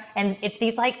back. And it's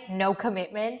these like no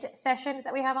commitment sessions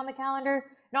that we have on the calendar.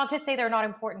 Not to say they're not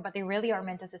important, but they really are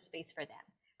meant as a space for them,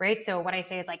 right? So what I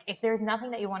say is like, if there's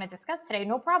nothing that you want to discuss today,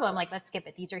 no problem, like let's skip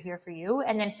it. These are here for you.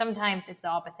 And then sometimes it's the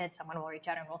opposite. Someone will reach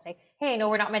out and will say, hey, no,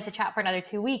 we're not meant to chat for another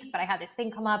 2 weeks, but I had this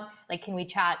thing come up, like, can we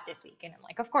chat this week? And I'm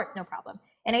like, of course, no problem.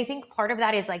 And I think part of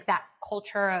that is like that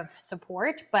culture of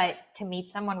support, but to meet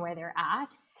someone where they're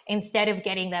at instead of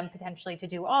getting them potentially to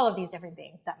do all of these different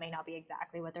things that may not be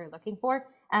exactly what they're looking for.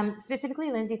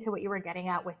 Specifically, Lindsey, to what you were getting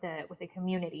at with the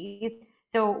communities.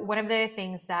 So one of the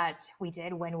things that we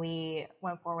did when we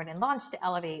went forward and launched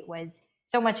Elevate was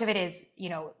so much of it is,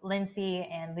 Lindsey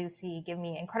and Lucy give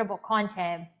me incredible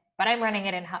content, but I'm running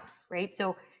it in-house, right?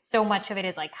 So much of it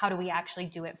is like, how do we actually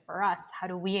do it for us? How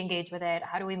do we engage with it?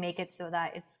 How do we make it so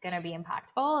that it's going to be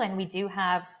impactful? And we do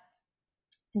have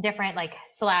different like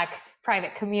Slack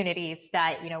private communities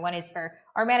that, one is for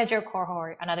our manager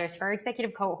cohort, another is for our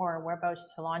executive cohort. We're about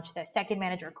to launch the second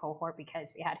manager cohort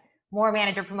because we had more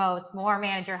manager promotes, more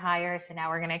manager hires, and now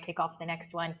we're going to kick off the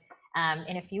next one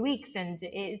in a few weeks. And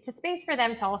it's a space for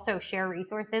them to also share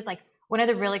resources. Like one of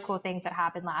the really cool things that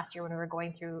happened last year when we were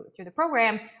going through the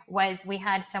program was we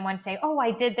had someone say, oh, I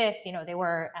did this. They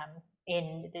were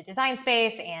in the design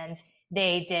space and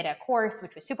they did a course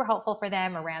which was super helpful for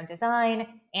them around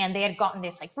design, and they had gotten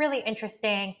this like really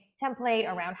interesting template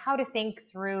around how to think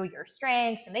through your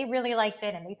strengths, and they really liked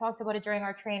it and they talked about it during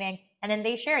our training, and then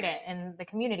they shared it in the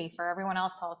community for everyone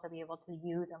else to also be able to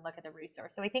use and look at the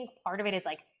resource. So I think part of it is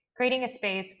like creating a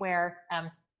space where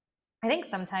I think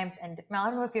sometimes, and Mel, I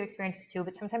don't know if you experience this too,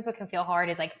 but sometimes what can feel hard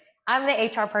is like, I'm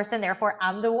the HR person, therefore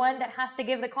I'm the one that has to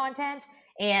give the content.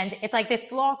 And it's like this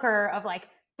blocker of like,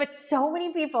 but so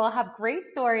many people have great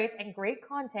stories and great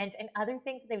content and other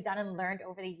things that they've done and learned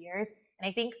over the years. And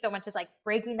I think so much is like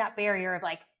breaking that barrier of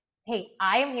like, hey,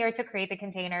 I am here to create the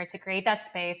container, to create that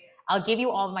space. I'll give you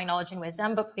all of my knowledge and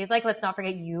wisdom, but please, like, let's not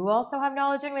forget you also have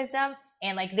knowledge and wisdom.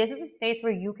 And like, this is a space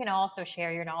where you can also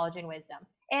share your knowledge and wisdom.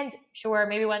 And sure,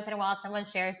 maybe once in a while someone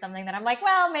shares something that I'm like,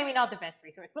 well, maybe not the best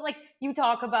resource, but like you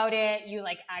talk about it, you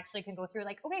like actually can go through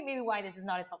like, okay, maybe why this is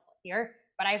not as helpful here.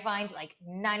 But I find like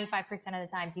 95% of the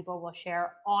time people will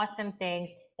share awesome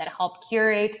things that help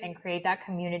curate and create that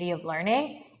community of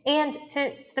learning. And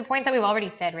to the points that we've already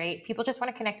said, right? People just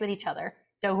want to connect with each other.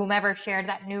 So whomever shared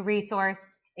that new resource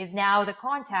is now the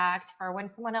contact for when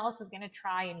someone else is going to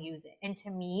try and use it. And to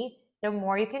me, the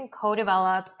more you can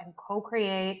co-develop and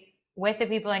co-create with the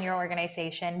people in your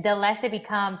organization, the less it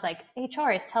becomes like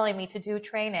HR is telling me to do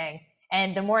training.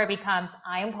 And the more it becomes,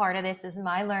 I am part of this. This is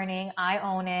my learning. I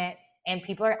own it. And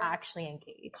people are actually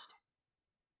engaged.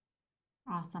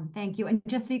 Awesome. Thank you. And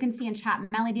just so you can see in chat,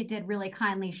 Melanie did really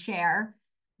kindly share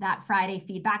that Friday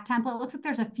feedback template. It looks like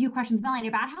there's a few questions, Melanie,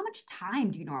 about how much time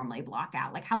do you normally block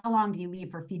out? Like how long do you leave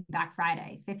for Feedback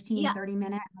Friday? 15, 30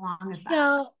 minutes? How long is that?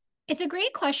 So it's a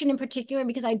great question in particular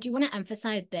because I do want to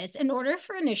emphasize this. In order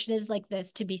for initiatives like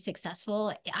this to be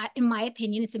successful, in my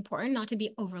opinion, it's important not to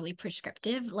be overly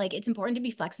prescriptive. Like it's important to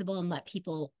be flexible and let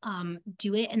people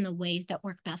do it in the ways that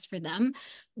work best for them.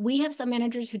 We have some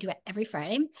managers who do it every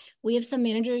Friday. We have some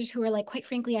managers who are like, quite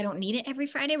frankly, I don't need it every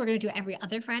Friday. We're going to do it every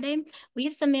other Friday. We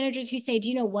have some managers who say, do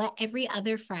you know what? Every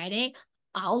other Friday,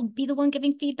 I'll be the one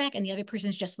giving feedback and the other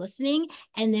person's just listening.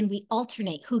 And then we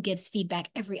alternate who gives feedback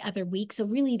every other week. So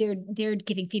really they're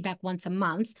giving feedback once a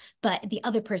month, but the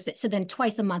other person, so then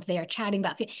twice a month they are chatting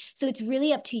about so it's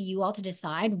really up to you all to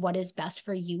decide what is best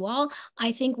for you all.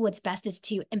 I think what's best is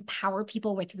to empower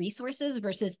people with resources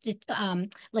versus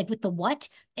like with the what.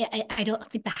 I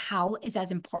don't think the how is as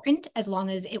important as long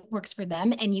as it works for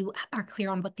them and you are clear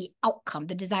on what the outcome,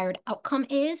 the desired outcome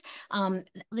is.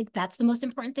 Like that's the most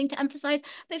important thing to emphasize.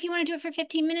 But if you want to do it for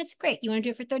 15 minutes, great. You want to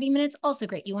do it for 30 minutes, also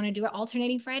great. You want to do it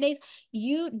alternating Fridays,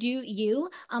 you do you.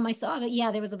 I saw that,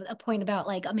 yeah, there was a point about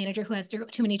like a manager who has too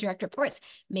many direct reports.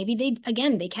 Maybe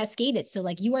they cascade it. So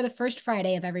like you are the first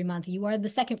Friday of every month, you are the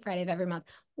second Friday of every month,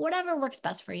 whatever works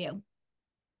best for you.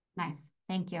 Nice.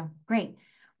 Thank you. Great.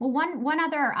 Well, one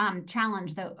other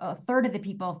challenge that a third of the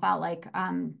people felt like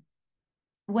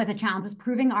was a challenge was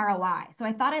proving ROI. So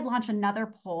I thought I'd launch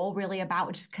another poll really about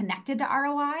which is connected to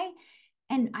ROI.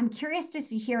 And I'm curious to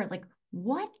hear like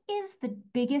what is the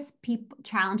biggest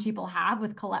challenge people have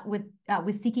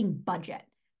with seeking budget?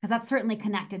 Because that's certainly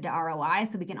connected to ROI.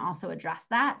 So we can also address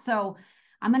that. So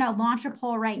I'm going to launch a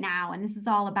poll right now. And this is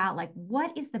all about like,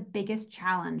 what is the biggest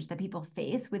challenge that people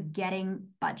face with getting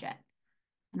budget?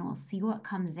 And we'll see what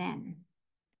comes in.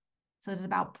 So it's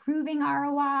about proving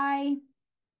ROI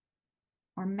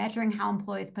or measuring how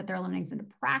employees put their learnings into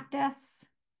practice,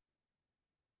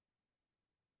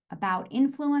 about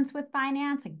influence with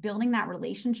finance, like building that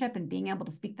relationship and being able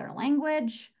to speak their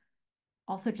language.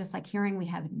 Also just like hearing we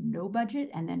have no budget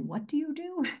and then what do you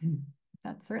do?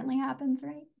 That certainly happens,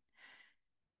 right?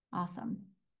 Awesome.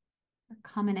 They're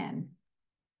coming in.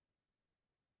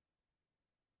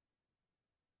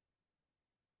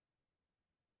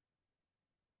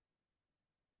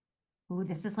 Ooh,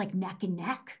 this is like neck and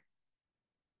neck.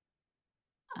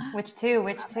 Which two?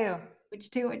 Which two? Which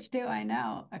two? Which two? I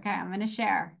know. Okay, I'm gonna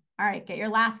share. All right, get your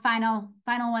last final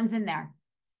ones in there.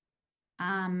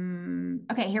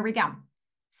 Okay, here we go.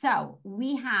 So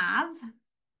we have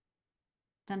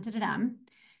dun dun dun dun.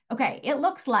 Okay, it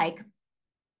looks like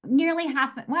nearly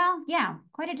half, well, yeah,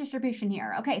 quite a distribution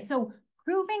here. Okay, so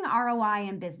proving ROI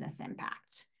and business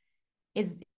impact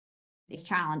is these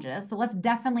challenges. So let's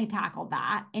definitely tackle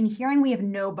that. And hearing we have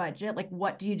no budget, like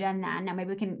what do you do then? Now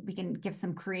maybe we can give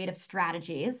some creative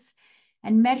strategies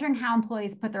and measuring how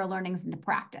employees put their learnings into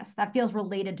practice. That feels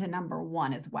related to number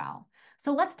one as well.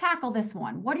 So let's tackle this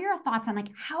one. What are your thoughts on like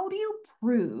how do you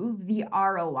prove the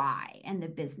ROI and the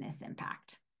business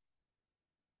impact?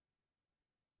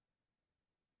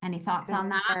 Any thoughts Who on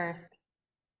goes that? first?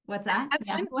 What's that?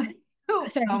 Yeah. Sorry, Go,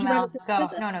 did you want Mel. to Go.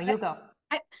 this? No, no, you go.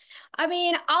 I, I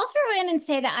mean, I'll throw in and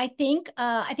say that I think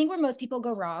where most people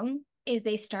go wrong is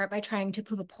they start by trying to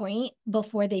prove a point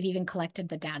before they've even collected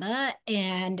the data.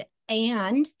 And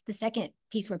the second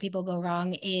piece where people go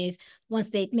wrong is once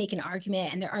they make an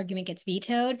argument and their argument gets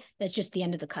vetoed, that's just the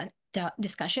end of the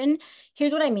discussion.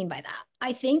 Here's what I mean by that.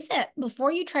 I think that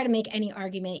before you try to make any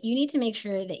argument, you need to make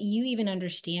sure that you even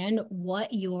understand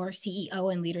what your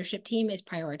CEO and leadership team is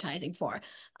prioritizing for.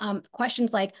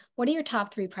 Questions like, what are your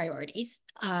top 3 priorities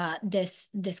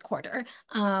this quarter?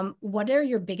 What are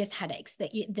your biggest headaches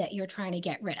that you're trying to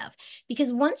get rid of?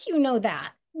 Because once you know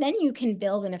that, then you can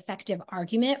build an effective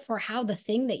argument for how the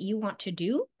thing that you want to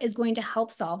do is going to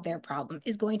help solve their problem,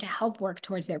 is going to help work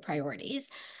towards their priorities.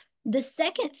 The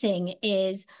second thing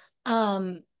is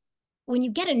when you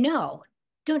get a no,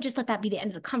 don't just let that be the end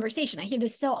of the conversation. I hear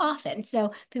this so often. So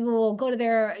people will go to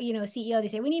their, CEO. They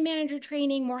say, we need manager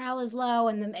training. Morale is low.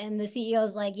 And the CEO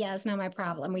is like, yeah, it's not my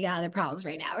problem. We got other problems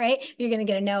right now, right? You're going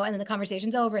to get a no. And then the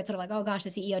conversation's over. It's sort of like, oh gosh, the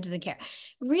CEO doesn't care.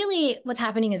 Really, what's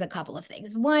happening is a couple of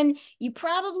things. One, you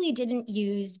probably didn't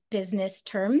use business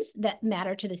terms that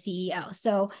matter to the CEO.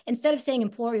 So instead of saying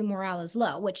employee morale is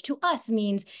low, which to us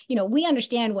means, we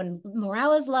understand when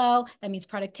morale is low, that means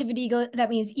productivity goes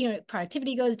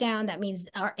down. That means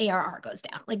our ARR goes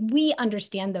down. Like we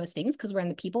understand those things because we're in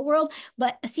the people world,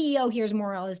 but a CEO hears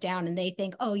morale is down and they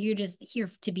think, oh, you're just here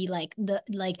to be like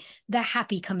the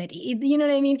happy committee. You know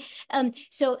what I mean?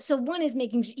 So one is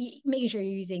making sure you're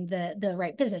using the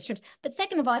right business terms. But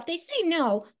second of all, if they say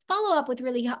no, follow up with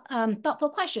really thoughtful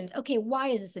questions. Okay, why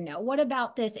is this a no? What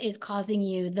about this is causing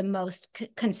you the most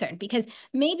concern? Because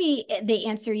maybe they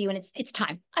answer you and it's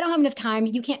time. I don't have enough time.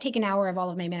 You can't take an hour of all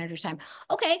of my manager's time.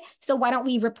 Okay, so why don't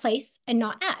we replace and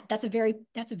not add? That's a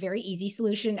very easy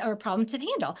solution or problem to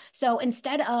handle. So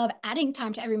instead of adding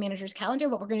time to every manager's calendar,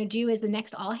 what we're going to do is the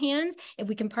next all hands, if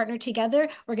we can partner together,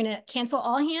 we're going to cancel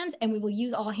all hands and we will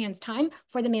use all hands time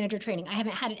for the manager training. I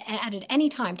haven't added any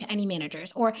time to any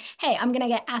managers. Or hey, I'm going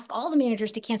to ask all the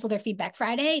managers to cancel their feedback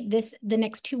Friday the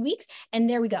next 2 weeks, and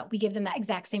there we go. We give them that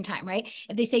exact same time, right?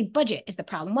 If they say budget is the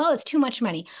problem, well, it's too much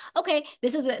money. Okay,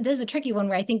 this is a tricky one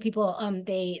where I think people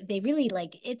they really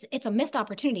like it's a missed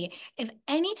opportunity. If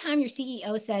anytime your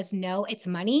CEO says no, it's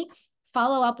money,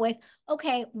 follow up with,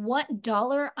 okay, what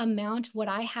dollar amount would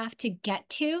I have to get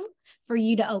to for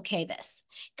you to okay this?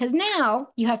 Because now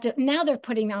they're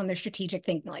putting on their strategic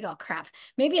thinking like, oh crap,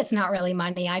 maybe it's not really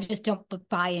money. I just don't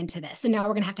buy into this. So now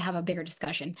we're going to have a bigger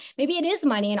discussion. Maybe it is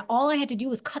money and all I had to do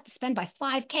was cut the spend by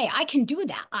 5K. I can do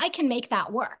that. I can make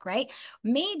that work, right?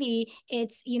 Maybe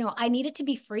it's, I need it to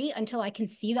be free until I can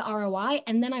see the ROI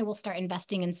and then I will start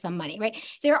investing in some money, right?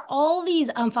 There are all these,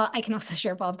 I can also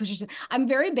share follow-up questions. I'm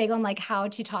very big on like how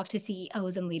to talk to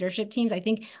CEOs and leadership teams. I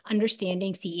think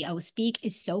understanding CEO speak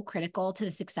is so critical to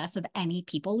the success of any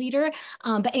people leader.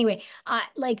 But anyway,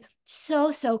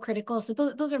 so critical. So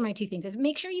those are my 2 things is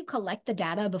make sure you collect the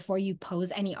data before you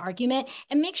pose any argument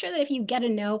and make sure that if you get a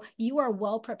no, you are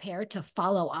well prepared to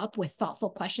follow up with thoughtful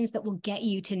questions that will get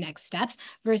you to next steps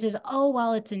versus, oh,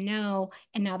 well, it's a no.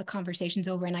 And now the conversation's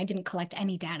over and I didn't collect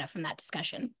any data from that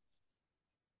discussion.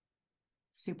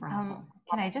 Super helpful.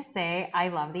 Can I just say, I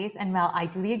love these. And Mel, I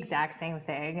do the exact same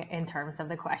thing in terms of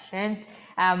the questions.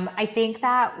 I think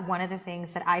that one of the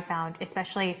things that I found,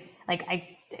 especially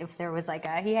if there was like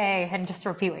a, yay, and just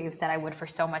repeat what you said, I would for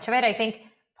so much of it. I think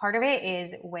part of it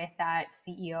is with that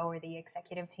CEO or the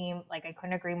executive team, like I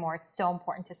couldn't agree more. It's so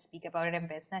important to speak about it in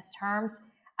business terms.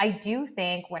 I do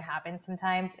think what happens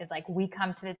sometimes is like we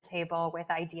come to the table with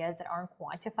ideas that aren't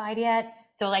quantified yet.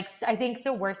 So like I think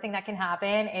the worst thing that can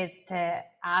happen is to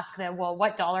ask them, well,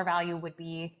 what dollar value would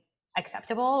be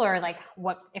acceptable, or like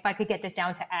what if I could get this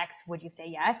down to X, would you say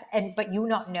yes? But you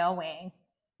not knowing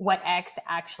what X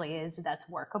actually is that's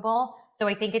workable. So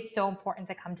I think it's so important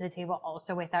to come to the table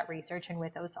also with that research and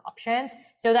with those options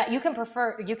so that you can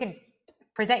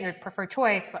present your preferred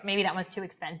choice, but maybe that one's too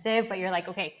expensive, but you're like,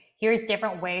 okay, here's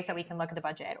different ways that we can look at the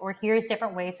budget, or here's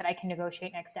different ways that I can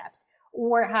negotiate next steps.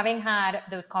 Or having had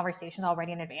those conversations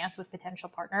already in advance with potential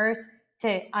partners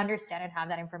to understand and have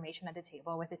that information at the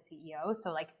table with the CEO.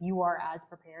 So like you are as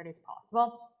prepared as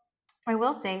possible. I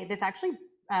will say this actually,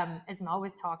 as Mel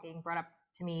was talking, brought up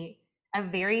to me a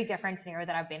very different scenario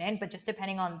that I've been in, but just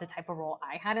depending on the type of role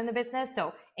I had in the business.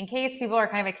 So in case people are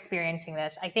kind of experiencing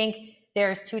this, I think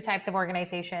there's two types of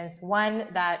organizations. One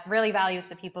that really values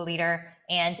the people leader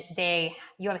and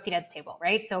you have a seat at the table,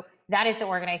 right? So that is the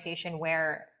organization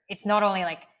where it's not only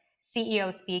like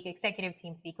CEO speak, executive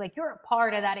team speak, like you're a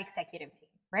part of that executive team,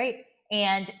 right?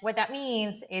 And what that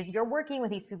means is you're working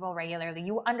with these people regularly.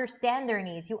 You understand their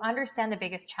needs. You understand the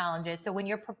biggest challenges. So when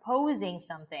you're proposing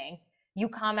something, you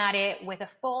come at it with a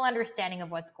full understanding of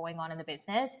what's going on in the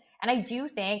business. And I do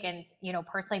think, and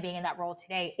personally being in that role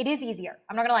today, it is easier.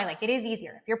 I'm not gonna lie, like it is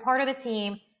easier. If you're part of the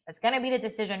team that's gonna be the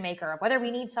decision maker of whether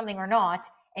we need something or not,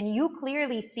 and you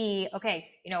clearly see, okay,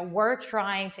 we're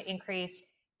trying to increase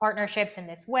partnerships in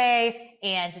this way,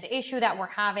 and the issue that we're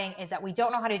having is that we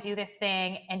don't know how to do this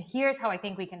thing, and here's how I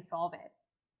think we can solve it.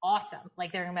 Awesome.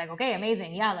 Like they're gonna be like, okay,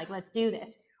 amazing, yeah, like let's do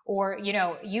this. Or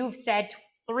you've said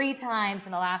 3 times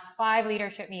in the last 5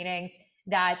 leadership meetings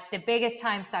that the biggest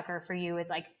time sucker for you is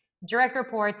like direct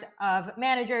reports of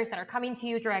managers that are coming to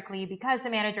you directly because the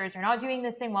managers are not doing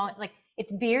this thing well. Like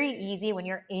it's very easy when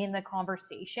you're in the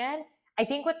conversation. I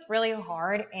think what's really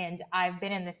hard, and I've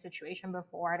been in this situation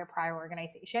before at a prior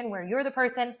organization where you're the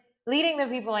person leading the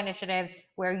people initiatives,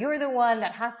 where you're the one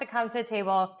that has to come to the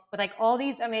table with like all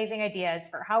these amazing ideas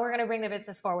for how we're going to bring the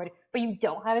business forward, but you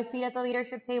don't have a seat at the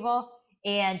leadership table.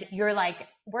 And you're like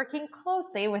working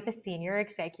closely with the senior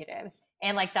executives.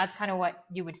 And like, that's kind of what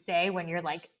you would say when you're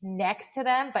like next to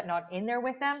them, but not in there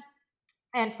with them.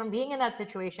 And from being in that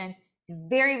situation, it's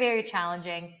very, very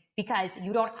challenging because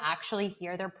you don't actually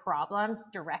hear their problems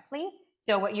directly.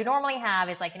 So what you normally have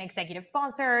is like an executive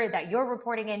sponsor that you're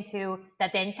reporting into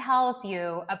that then tells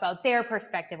you about their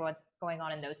perspective of what's going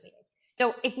on in those meetings.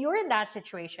 So if you're in that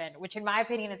situation, which in my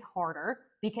opinion is harder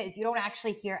because you don't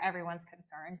actually hear everyone's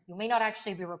concerns, you may not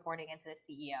actually be reporting into the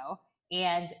CEO.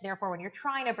 And therefore, when you're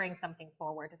trying to bring something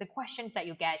forward, the questions that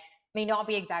you get may not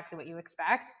be exactly what you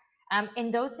expect.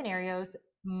 In those scenarios,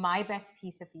 my best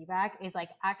piece of feedback is like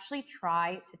actually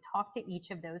try to talk to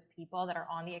each of those people that are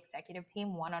on the executive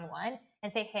team one-on-one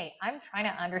and say, hey, I'm trying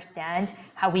to understand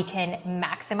how we can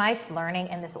maximize learning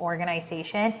in this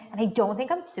organization. And I don't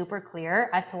think I'm super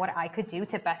clear as to what I could do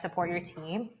to best support your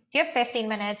team. Do you have 15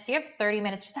 minutes? Do you have 30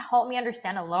 minutes just to help me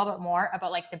understand a little bit more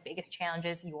about like the biggest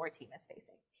challenges your team is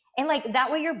facing? And like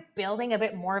that way you're building a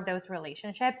bit more of those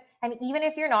relationships. And even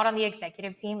if you're not on the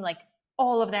executive team, like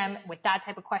all of them with that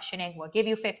type of questioning will give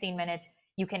you 15 minutes.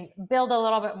 You can build a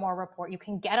little bit more rapport. You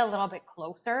can get a little bit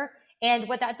closer. And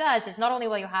what that does is not only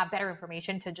will you have better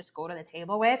information to just go to the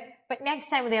table with, but next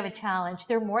time they have a challenge,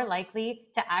 they're more likely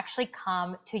to actually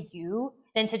come to you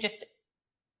than to just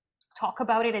talk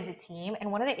about it as a team.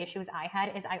 And one of the issues I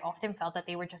had is I often felt that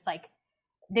they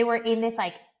were in this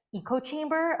like echo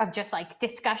chamber of just like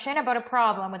discussion about a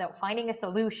problem without finding a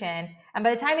solution. And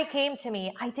by the time it came to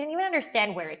me, I didn't even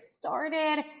understand where it started.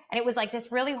 And it was like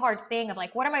this really hard thing of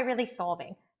like, what am I really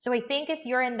solving? So I think if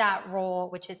you're in that role,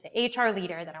 which is the HR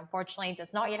leader that unfortunately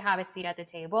does not yet have a seat at the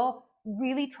table,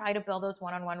 really try to build those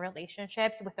one-on-one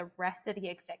relationships with the rest of the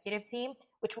executive team,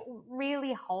 which will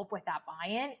really help with that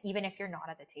buy-in, even if you're not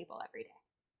at the table every day.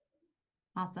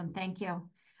 Awesome. Thank you.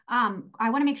 I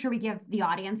want to make sure we give the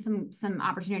audience some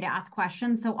opportunity to ask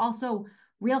questions. So also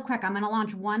real quick, I'm going to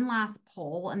launch one last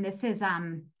poll, and this is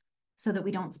so that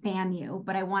we don't spam you,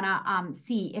 but I want to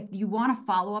see if you want to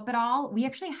follow up at all. We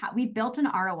actually we've built an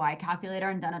ROI calculator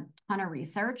and done a ton of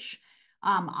research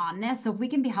on this. So if we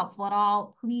can be helpful at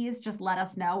all, please just let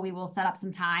us know. We will set up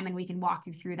some time and we can walk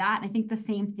you through that. And I think the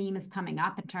same theme is coming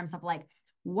up in terms of like,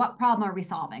 what problem are we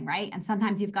solving, right? And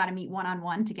sometimes you've got to meet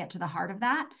one-on-one to get to the heart of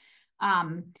that.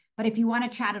 But if you want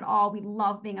to chat at all, we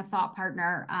love being a thought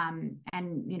partner.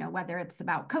 And whether it's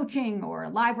about coaching or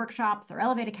live workshops or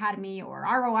Elevate Academy or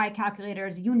ROI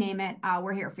calculators, you name it,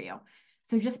 we're here for you.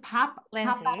 So just pop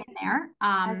that in there.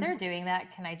 As they're doing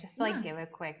that, can I just give a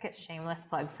quick shameless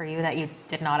plug for you that you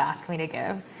did not ask me to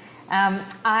give?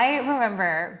 I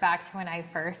remember back to when I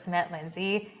first met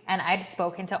Lindsey, and I'd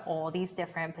spoken to all these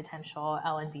different potential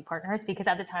L&D partners because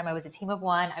at the time I was a team of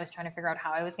one. I was trying to figure out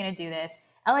how I was going to do this.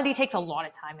 L&D takes a lot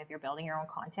of time if you're building your own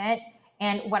content.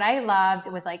 And what I loved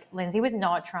was like Lindsey was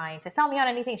not trying to sell me on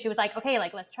anything. She was like, okay,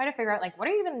 like let's try to figure out like what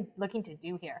are you even looking to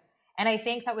do here? And I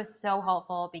think that was so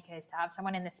helpful because to have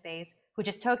someone in the space who's who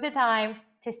just took the time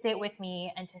to sit with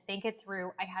me and to think it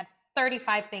through. I had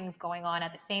 35 things going on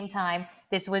at the same time.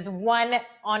 This was one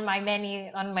on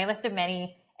my list of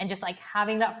many, and just like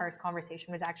having that first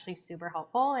conversation was actually super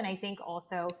helpful. And I think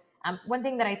also one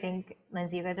thing that I think,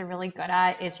 Lindsey, you guys are really good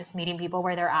at is just meeting people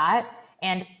where they're at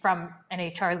and from an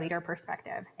HR leader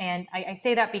perspective. And I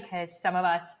say that because some of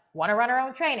us want to run our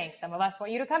own training. Some of us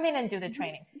want you to come in and do the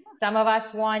training. Some of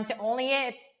us want to only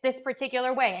it this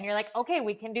particular way. And you're like, okay,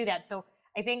 we can do that. So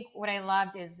I think what I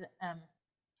loved is,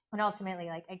 and ultimately,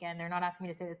 like, again, they're not asking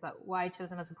me to say this, but why I chose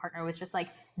them as a partner was just like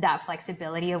that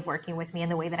flexibility of working with me in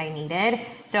the way that I needed.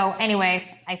 So anyways,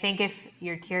 I think if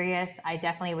you're curious, I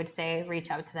definitely would say reach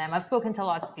out to them. I've spoken to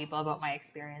lots of people about my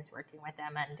experience working with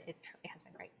them, and it truly has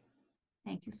been great.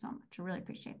 Thank you so much. I really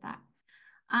appreciate that.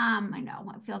 I know,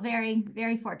 I feel very,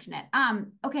 very fortunate.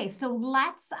 Okay, so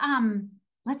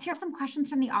let's hear some questions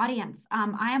from the audience.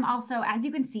 I am also, as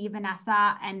you can see,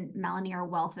 Vanesa and Melanie are a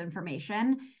wealth of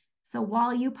information. So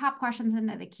while you pop questions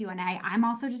into the Q&A, I'm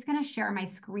also just going to share my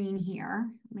screen here.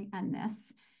 Let me end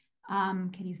this.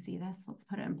 Can you see this? Let's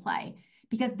put it in play,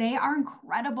 because they are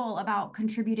incredible about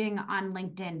contributing on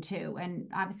LinkedIn too. And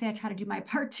obviously I try to do my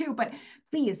part too, but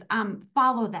please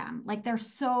follow them. Like, they're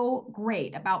so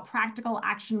great about practical,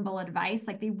 actionable advice.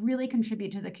 Like, they really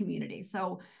contribute to the community.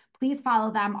 So please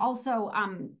follow them. Also,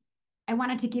 I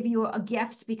wanted to give you a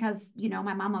gift because, you know,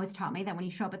 my mom always taught me that when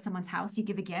you show up at someone's house, you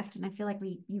give a gift. And I feel like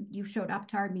you showed up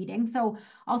to our meeting. So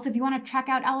also, if you want to check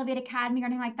out Elevate Academy or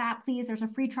anything like that, please, there's a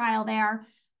free trial there.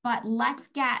 But let's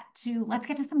get to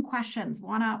some questions.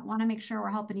 Wanna make sure we're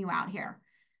helping you out here.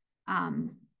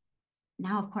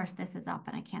 Now, of course, this is up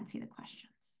and I can't see the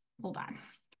questions. Hold on.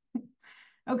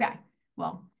 Okay.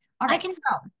 Well, all right.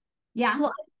 Yeah.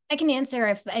 Well, I can answer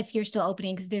if you're still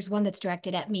opening, because there's one that's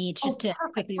directed at me. It's just to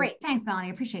quickly. Great. Thanks, Melanie.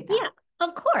 I appreciate that. Yeah.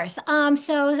 Of course.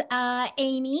 So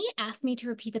Amy asked me to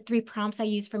repeat the 3 prompts I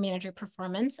use for manager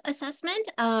performance assessment.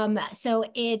 So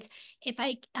it's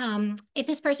if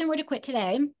this person were to quit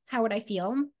today, how would I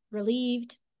feel?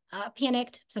 Relieved,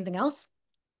 panicked, something else?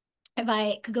 If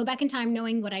I could go back in time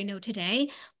knowing what I know today,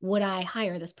 would I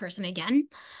hire this person again?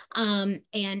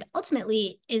 And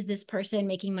ultimately, is this person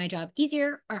making my job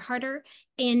easier or harder?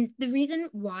 And the reason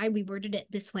why we worded it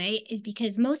this way is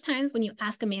because most times when you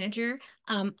ask a manager,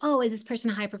 oh, is this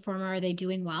person a high performer? Are they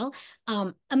doing well?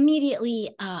 Immediately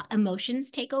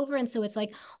emotions take over. And so it's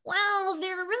like, well,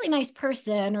 they're a really nice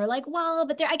person, or like, well,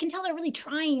 but I can tell they're really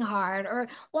trying hard, or,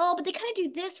 well, but they kind of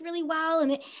do this really well.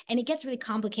 And it gets really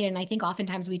complicated. And I think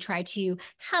oftentimes we try to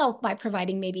help by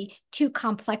providing maybe too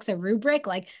complex a rubric,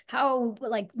 like how,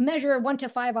 like, measure 1 to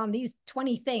 5 on these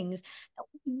 20 things.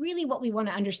 Really what we want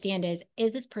to understand is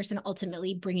this person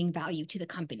ultimately bringing value to the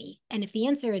company? And if the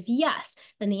answer is yes,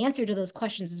 then the answer to those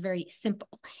questions is very simple.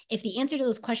 If the answer to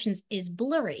those questions is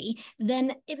blurry,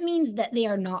 then it means that they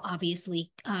are not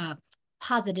obviously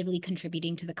positively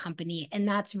contributing to the company. And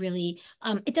that's really,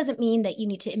 it doesn't mean that you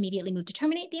need to immediately move to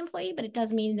terminate the employee, but it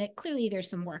does mean that clearly there's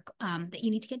some work that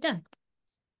you need to get done.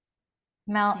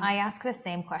 Mel, I ask the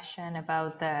same question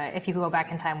about if you could go back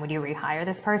in time, would you rehire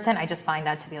this person? I just find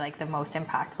that to be like the most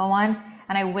impactful one.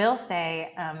 And I will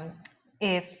say,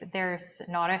 if there's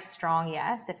not a strong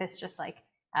yes, if it's just like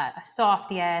a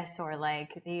soft yes, or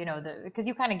like, you know, because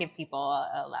you kind of give people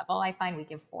a level. I find we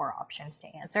give 4 options to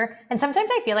answer. And sometimes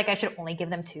I feel like I should only give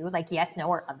them 2, like yes, no,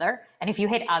 or other. And if you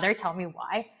hit other, tell me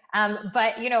why.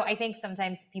 But, you know, I think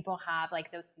sometimes people have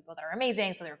like those people that are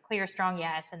amazing. So they're clear, strong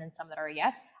yes, and then some that are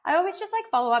yes. I always just like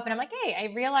follow up and I'm like, hey,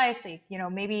 I realized, like, you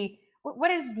know, maybe what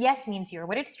does yes mean to you? Or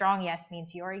what did strong yes mean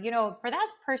to you? Or, you know, for that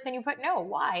person you put no,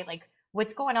 why? Like,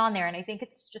 what's going on there? And I think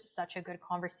it's just such a good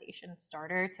conversation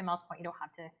starter. To Mel's point, you don't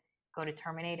have to go to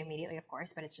terminate immediately, of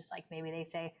course, but it's just like maybe they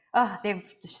say, oh, they've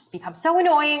just become so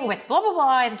annoying with blah, blah,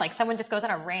 blah. And like someone just goes on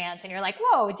a rant and you're like,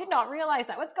 whoa, did not realize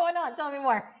that. What's going on? Tell me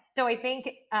more. So I think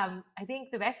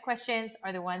the best questions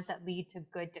are the ones that lead to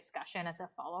good discussion as a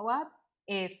follow-up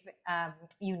if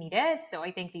you need it. So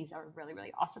I think these are really,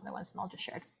 really awesome, the ones Mel just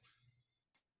shared.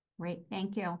 Great,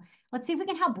 thank you. Let's see if we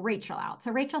can help Rachel out.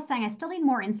 So Rachel's saying, I still need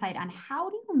more insight on how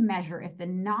do you measure if the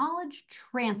knowledge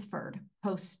transferred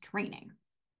post-training?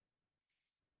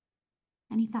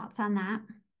 Any thoughts on that?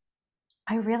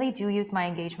 I really do use my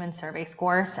engagement survey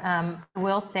scores. I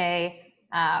will say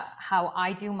how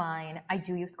I do mine, I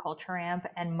do use Culture Amp,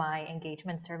 and my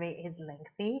engagement survey is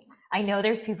lengthy. I know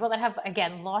there's people that have,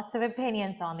 again, lots of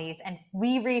opinions on these, and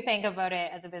we rethink about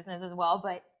it as a business as well,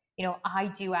 but you know, I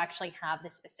do actually have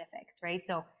the specifics, right?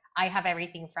 So I have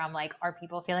everything from like, are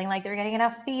people feeling like they're getting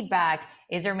enough feedback?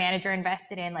 Is their manager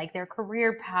invested in like their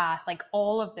career path? Like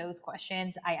all of those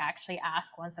questions I actually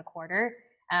ask once a quarter.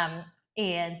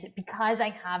 And because I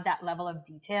have that level of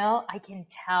detail, I can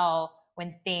tell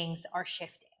when things are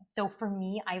shifting. So for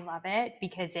me, I love it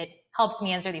because it helps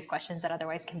me answer these questions that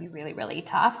otherwise can be really, really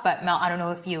tough. But Mel, I don't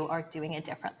know if you are doing it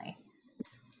differently.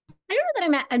 I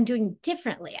don't know that I'm doing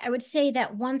differently. I would say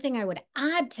that one thing I would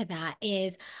add to that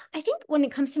is I think when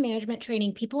it comes to management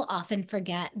training, people often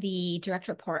forget the direct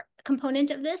report component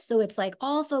of this. So it's like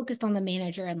all focused on the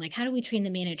manager and like, how do we train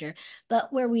the manager?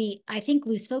 But where we, I think,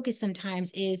 lose focus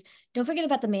sometimes is don't forget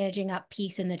about the managing up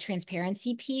piece and the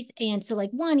transparency piece. And so, like,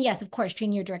 one, yes, of course,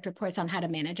 training your direct reports on how to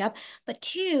manage up. But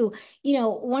two,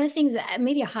 one of the things that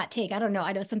maybe a hot take, I don't know,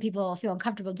 I know some people feel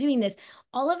uncomfortable doing this.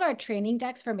 All of our training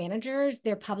decks for managers,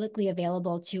 they're publicly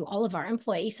available to all of our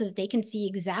employees so that they can see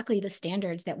exactly the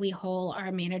standards that we hold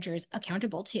our managers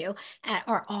accountable to. At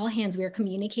our all hands, we are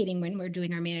communicating when we're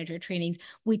doing our manager trainings.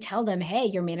 We tell them, hey,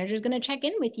 your manager is going to check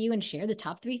in with you and share the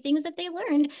top 3 things that they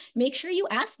learned. Make sure you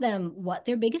ask them what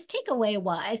their biggest takeaway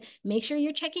was. Make sure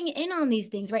you're checking in on these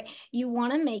things, right? You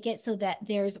want to make it so that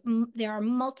there are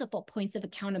multiple points of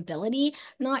accountability,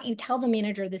 not you tell the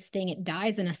manager this thing, it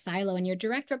dies in a silo, and your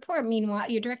direct report, meanwhile,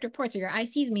 your direct reports or your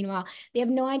ICs, meanwhile, they have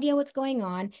no idea what's going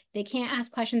on. They can't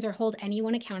ask questions or hold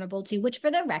anyone accountable to, which for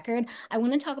the record, I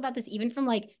want to talk about this even from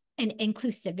like an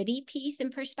inclusivity piece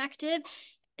and perspective.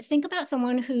 Think about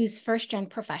someone who's first gen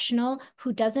professional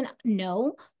who doesn't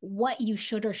know what you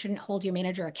should or shouldn't hold your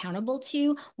manager accountable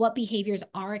to, what behaviors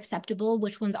are acceptable,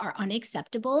 which ones are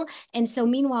unacceptable. And so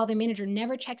meanwhile, their manager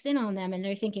never checks in on them and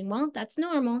they're thinking, well, that's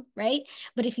normal, right?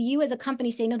 But if you as a company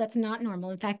say, no, that's not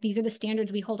normal. In fact, these are the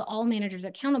standards we hold all managers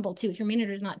accountable to. If your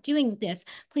manager is not doing this,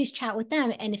 please chat with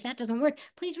them. And if that doesn't work,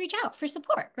 please reach out for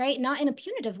support, right? Not in a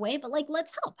punitive way, but like,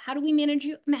 let's help. How do we manage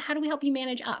you? How do we help you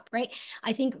manage up, right?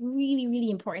 I think really, really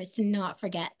important is to not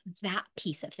forget that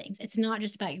piece of things. It's not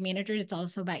just about your manager, it's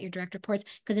also about your direct reports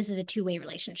because this is a two-way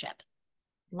relationship.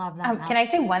 Love that. Can I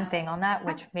say one thing on that,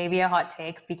 which may be a hot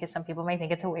take because some people might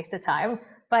think it's a waste of time,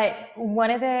 but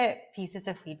one of the pieces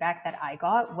of feedback that I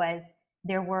got was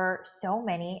there were so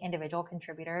many individual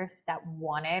contributors that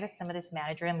wanted some of this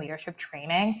manager and leadership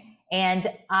training. And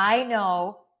I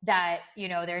know that,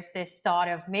 there's this thought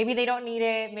of maybe they don't need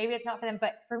it, maybe it's not for them.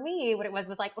 But for me, what it was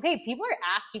like, okay, people are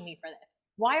asking me for this.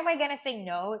 Why am I going to say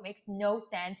no? It makes no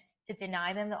sense to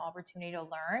deny them the opportunity to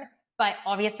learn. But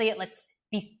obviously, let's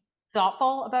be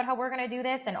thoughtful about how we're going to do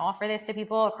this and offer this to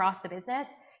people across the business.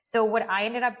 So what I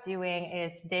ended up doing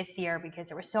is this year, because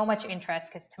there was so much interest,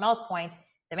 because to Mel's point,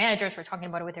 the managers were talking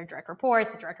about it with their direct reports.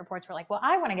 The direct reports were like, well,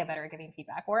 I want to get better at giving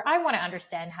feedback, or I want to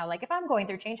understand how, like, if I'm going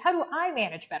through change, how do I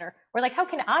manage better? Or like, how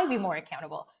can I be more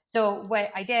accountable? So what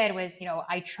I did was,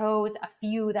 I chose a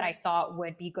few that I thought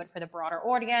would be good for the broader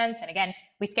audience. And again,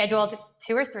 we scheduled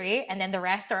 2 or 3, and then the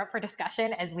rest are up for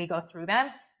discussion as we go through them.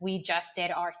 We just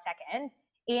did our second.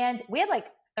 And we had like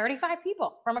 35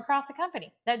 people from across the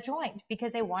company that joined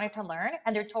because they wanted to learn,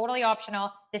 and they're totally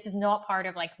optional. This is not part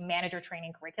of like manager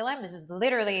training curriculum. This is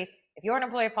literally, if you're an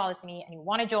employee of PolicyMe and you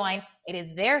want to join, it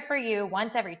is there for you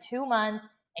once every 2 months,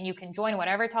 and you can join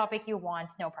whatever topic you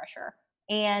want, no pressure.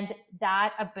 And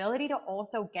that ability to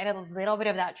also get a little bit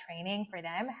of that training for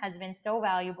them has been so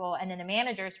valuable. And then the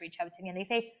managers reach out to me and they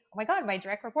say, oh my God, my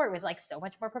direct report was like so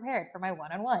much more prepared for my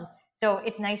one-on-one. So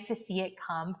it's nice to see it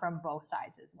come from both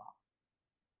sides as well.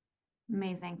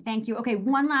 Amazing. Thank you. Okay,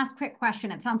 one last quick question.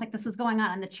 It sounds like this was going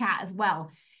on in the chat as well.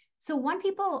 So one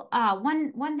thing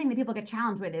that people get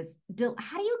challenged with is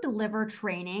how do you deliver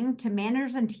training to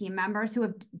managers and team members who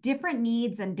have different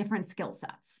needs and different skill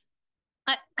sets?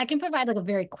 I can provide like a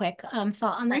very quick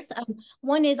thought on this.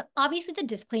 One is obviously the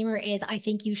disclaimer is I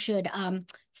think you should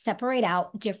separate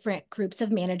out different groups of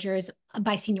managers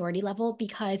by seniority level,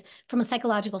 because from a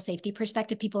psychological safety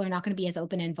perspective, people are not going to be as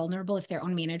open and vulnerable if their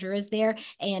own manager is there.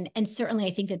 And certainly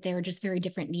I think that there are just very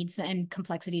different needs and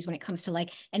complexities when it comes to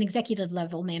like an executive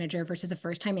level manager versus a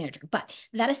first-time manager. But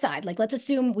that aside, like let's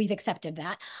assume we've accepted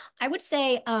that. I would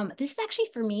say this is actually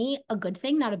for me a good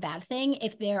thing, not a bad thing,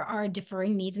 if there are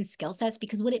differing needs and skill sets,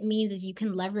 because what it means is you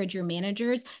can leverage your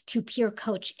managers to peer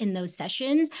coach in those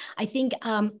sessions. I think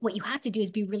what you have to do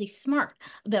is be really smart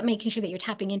about making sure that you're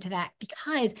tapping into that,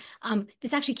 because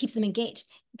this actually keeps them engaged.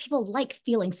 People like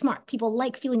feeling smart. People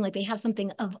like feeling like they have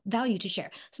something of value to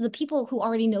share. So the people who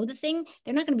already know the thing,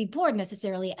 they're not going to be bored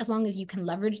necessarily, as long as you can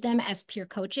leverage them as peer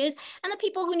coaches. And the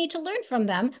people who need to learn from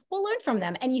them will learn from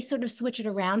them. And you sort of switch it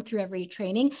around through every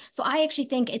training. So I actually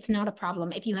think it's not a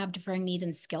problem if you have differing needs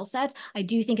and skill sets. I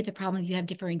do think it's a problem if you have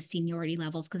differing seniority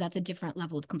levels, because that's a different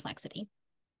level of complexity.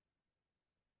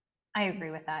 I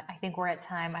agree with that. I think we're at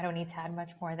time. I don't need to add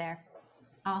much more there.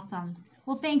 Awesome.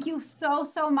 Well, thank you so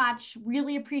much.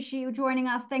 Really appreciate you joining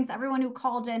us. Thanks everyone who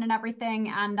called in and everything.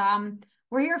 And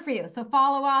we're here for you. So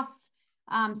follow us,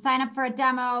 sign up for a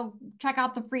demo, check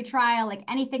out the free trial, like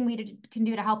anything we can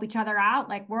do to help each other out.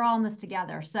 Like we're all in this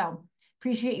together. So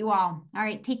appreciate you all. All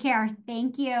right. Take care.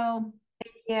 Thank you.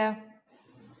 Thank you.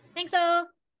 Thanks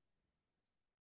all.